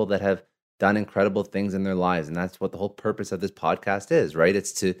 like people that have done incredible things in their lives, and that's what the whole purpose of this podcast is, right?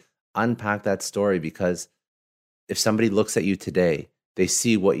 It's to unpack that story, because if somebody looks at you today, they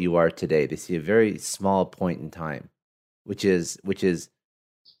see what you are today. They see a very small point in time, which is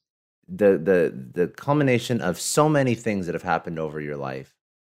the culmination of so many things that have happened over your life.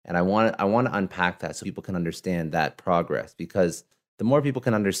 And I want to unpack that so people can understand that progress, because the more people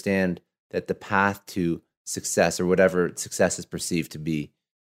can understand that the path to success, or whatever success is perceived to be,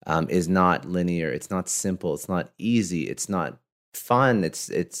 is not linear. It's not simple. It's not easy. It's not fun.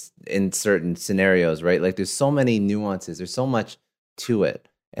 It's in certain scenarios, right? Like there's so many nuances. There's so much to it.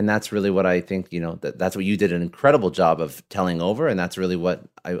 And that's really what I think, that's what you did an incredible job of telling over. And that's really what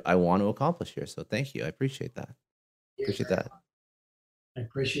I want to accomplish here. So thank you. I appreciate that. I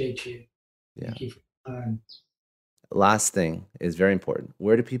appreciate you. Yeah. Thank you for your time. Last thing is very important.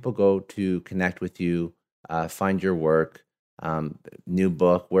 Where do people go to connect with you, find your work, new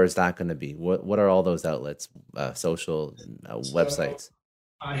book? Where's that going to be? What are all those outlets, social websites?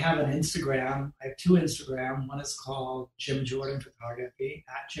 I have an Instagram. I have two Instagram. One is called Jim Jordan Photography,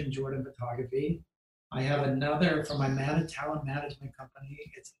 at Jim Jordan Photography. I have another for my talent management company.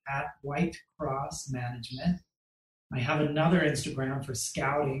 It's at White Cross Management. I have another Instagram for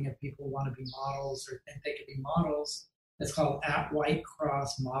scouting if people want to be models or think they could be models. It's called at White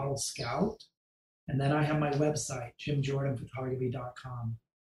Cross Model Scout. And then I have my website, jimjordanphotography.com.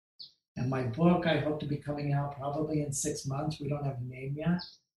 And my book, I hope to be coming out probably in 6 months. We don't have a name yet,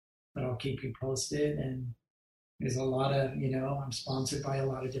 but I'll keep you posted. And there's a lot of, I'm sponsored by a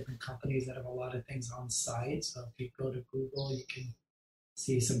lot of different companies that have a lot of things on site. So if you go to Google, you can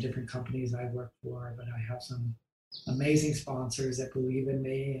see some different companies I work for, but I have some amazing sponsors that believe in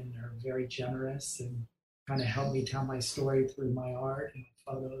me and are very generous and kind of help me tell my story through my art and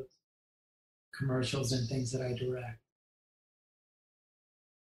photos, commercials, and things that I direct.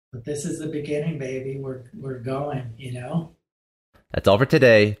 But this is the beginning, baby. We're going, That's all for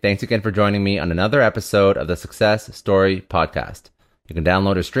today. Thanks again for joining me on another episode of the Success Story Podcast. You can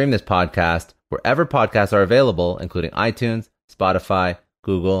download or stream this podcast wherever podcasts are available, including iTunes, Spotify,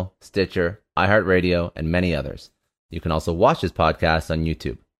 Google, Stitcher, iHeartRadio, and many others. You can also watch this podcast on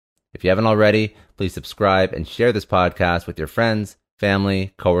YouTube. If you haven't already, please subscribe and share this podcast with your friends,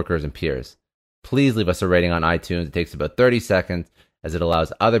 family, coworkers, and peers. Please leave us a rating on iTunes. It takes about 30 seconds, as it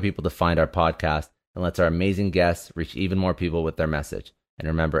allows other people to find our podcast and lets our amazing guests reach even more people with their message. And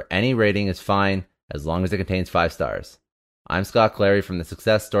remember, any rating is fine as long as it contains 5 stars. I'm Scott Clary from the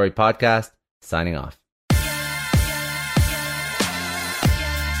Success Story Podcast, signing off.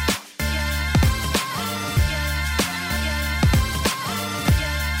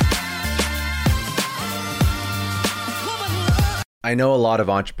 I know a lot of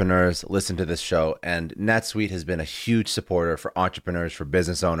entrepreneurs listen to this show, and NetSuite has been a huge supporter for entrepreneurs, for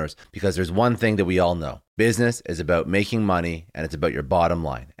business owners, because there's one thing that we all know. Business is about making money, and it's about your bottom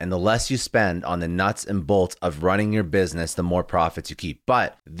line. And the less you spend on the nuts and bolts of running your business, the more profits you keep.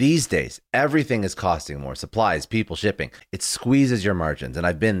 But these days, everything is costing more. Supplies, people, shipping. It squeezes your margins, and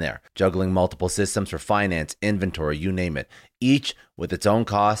I've been there, juggling multiple systems for finance, inventory, you name it, each with its own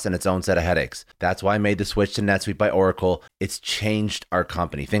costs and its own set of headaches. That's why I made the switch to NetSuite by Oracle. It's changed our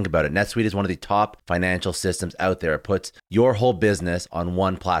company. Think about it. NetSuite is one of the top financial systems out there. It puts your whole business on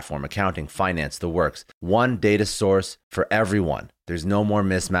one platform: accounting, finance, the works. One data source for everyone. There's no more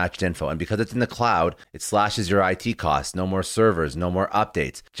mismatched info. And because it's in the cloud, it slashes your IT costs. No more servers, no more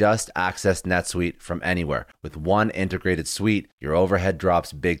updates. Just access NetSuite from anywhere. With one integrated suite, your overhead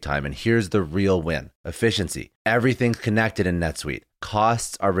drops big time. And here's the real win: efficiency. Everything's connected in NetSuite.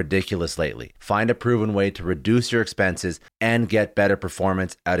 Costs are ridiculous lately. Find a proven way to reduce your expenses and get better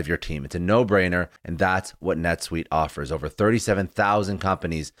performance out of your team. It's a no-brainer, and that's what NetSuite offers. Over 37,000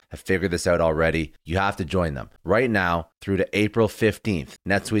 companies have figured this out already. You have to join them. Right now, through to April 15th,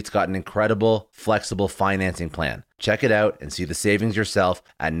 NetSuite's got an incredible, flexible financing plan. Check it out and see the savings yourself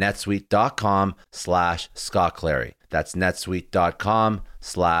at netsuite.com/Scott Clary. That's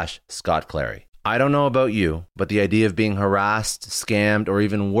netsuite.com/Scott Clary. I don't know about you, but the idea of being harassed, scammed, or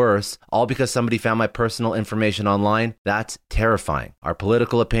even worse, all because somebody found my personal information online, that's terrifying. Our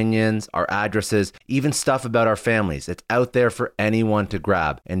political opinions, our addresses, even stuff about our families, it's out there for anyone to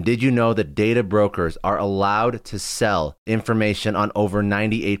grab. And did you know that data brokers are allowed to sell information on over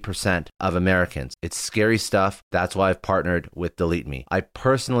 98% of Americans? It's scary stuff. That's why I've partnered with Delete Me. I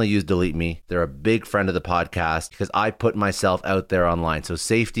personally use Delete Me. They're a big friend of the podcast because I put myself out there online. So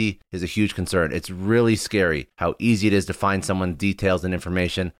safety is a huge concern. It's really scary how easy it is to find someone's details and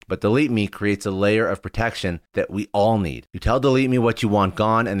information, but Delete Me creates a layer of protection that we all need. You tell Delete Me what you want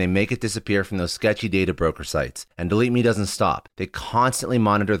gone, and they make it disappear from those sketchy data broker sites. And Delete Me doesn't stop. They constantly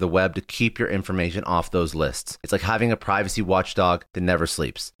monitor the web to keep your information off those lists. It's like having a privacy watchdog that never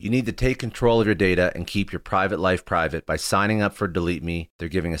sleeps. You need to take control of your data and keep your private life private by signing up for Delete Me. They're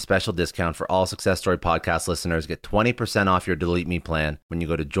giving a special discount for all Success Story podcast listeners. Get 20% off your Delete Me plan when you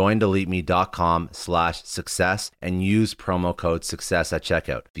go to joindeleteme.com/success and use promo code success at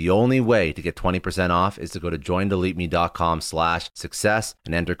checkout. The only way to get 20% off is to go to joindeleteme.com/success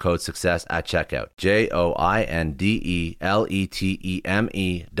and enter code success at checkout.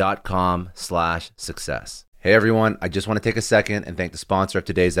 joindeleteme.com/success. Hey everyone, I just want to take a second and thank the sponsor of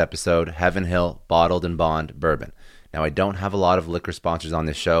today's episode, Heaven Hill Bottled and Bond Bourbon. Now, I don't have a lot of liquor sponsors on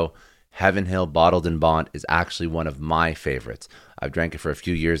this show. Heaven Hill Bottled and Bond is actually one of my favorites. I've drank it for a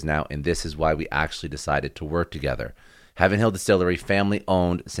few years now, and this is why we actually decided to work together. Heaven Hill Distillery, family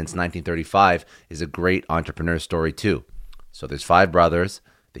owned since 1935, is a great entrepreneur story too. So there's 5 brothers.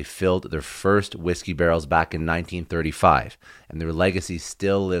 They filled their first whiskey barrels back in 1935, and their legacy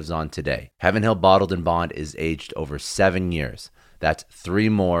still lives on today. Heaven Hill Bottled and Bond is aged over 7 years. That's 3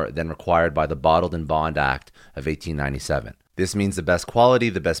 more than required by the Bottled and Bond Act of 1897. This means the best quality,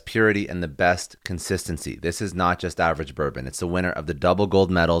 the best purity, and the best consistency. This is not just average bourbon. It's the winner of the double gold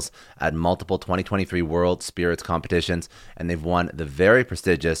medals at multiple 2023 World Spirits competitions, and they've won the very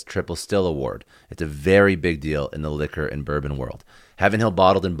prestigious Triple Still Award. It's a very big deal in the liquor and bourbon world. Heaven Hill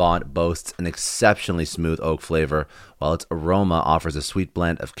Bottled and Bond boasts an exceptionally smooth oak flavor, while its aroma offers a sweet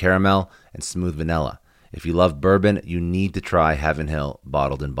blend of caramel and smooth vanilla. If you love bourbon, you need to try Heaven Hill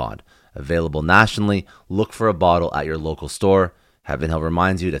Bottled and Bond. Available nationally, look for a bottle at your local store. Heaven Hill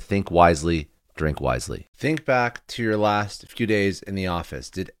reminds you to think wisely, drink wisely. Think back to your last few days in the office.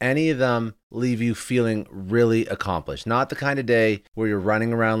 Did any of them leave you feeling really accomplished? Not the kind of day where you're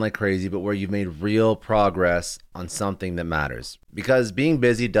running around like crazy, but where you've made real progress on something that matters. Because being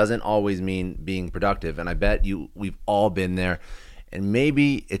busy doesn't always mean being productive, and I bet we've all been there. And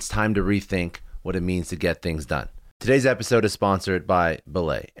maybe it's time to rethink what it means to get things done. Today's episode is sponsored by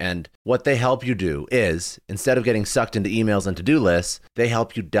Belay, and what they help you do is, instead of getting sucked into emails and to-do lists, they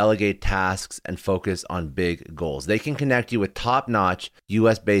help you delegate tasks and focus on big goals. They can connect you with top-notch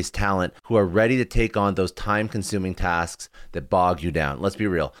US-based talent who are ready to take on those time-consuming tasks that bog you down. Let's be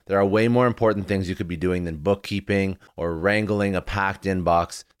real. There are way more important things you could be doing than bookkeeping or wrangling a packed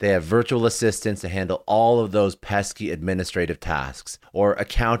inbox. They have virtual assistants to handle all of those pesky administrative tasks, or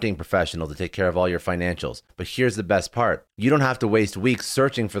accounting professionals to take care of all your financials. But here's the best part. You don't have to waste weeks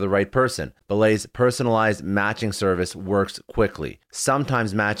searching for the right person. Belay's personalized matching service works quickly,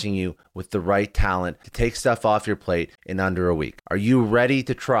 sometimes matching you with the right talent to take stuff off your plate in under a week. Are you ready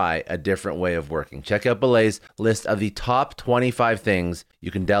to try a different way of working? Check out Belay's list of the top 25 things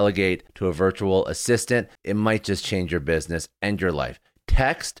you can delegate to a virtual assistant. It might just change your business and your life.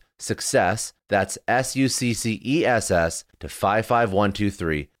 Text SUCCESS, that's SUCCESS, to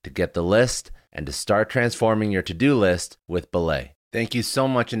 55123 to get the list and to start transforming your to-do list with Belay. Thank you so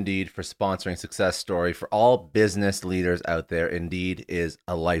much, Indeed, for sponsoring Success Story. For all business leaders out there, Indeed is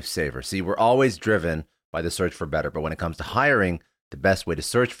a lifesaver. See, we're always driven by the search for better, but when it comes to hiring, the best way to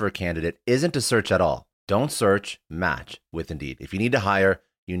search for a candidate isn't to search at all. Don't search, match with Indeed. If you need to hire,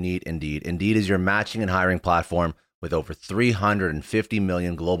 you need Indeed. Indeed is your matching and hiring platform with over 350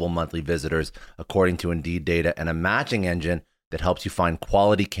 million global monthly visitors, according to Indeed data, and a matching engine that helps you find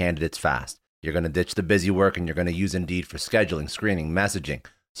quality candidates fast. You're going to ditch the busy work and you're going to use Indeed for scheduling, screening, messaging,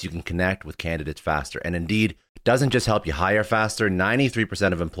 so you can connect with candidates faster. And Indeed doesn't just help you hire faster.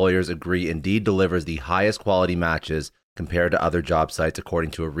 93% of employers agree Indeed delivers the highest quality matches compared to other job sites, according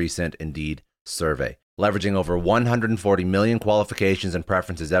to a recent Indeed survey. Leveraging over 140 million qualifications and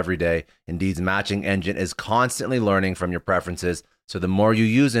preferences every day, Indeed's matching engine is constantly learning from your preferences. So the more you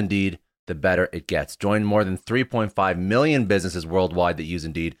use Indeed, the better it gets. Join more than 3.5 million businesses worldwide that use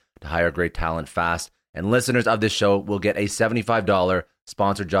Indeed to hire great talent fast. And listeners of this show will get a $75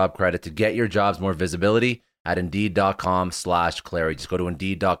 sponsored job credit to get your jobs more visibility at Indeed.com/Clary. Just go to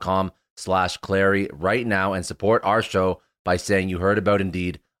Indeed.com/Clary right now and support our show by saying you heard about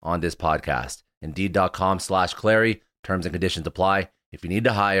Indeed on this podcast. Indeed.com/Clary. Terms and conditions apply. If you need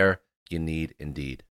to hire, you need Indeed.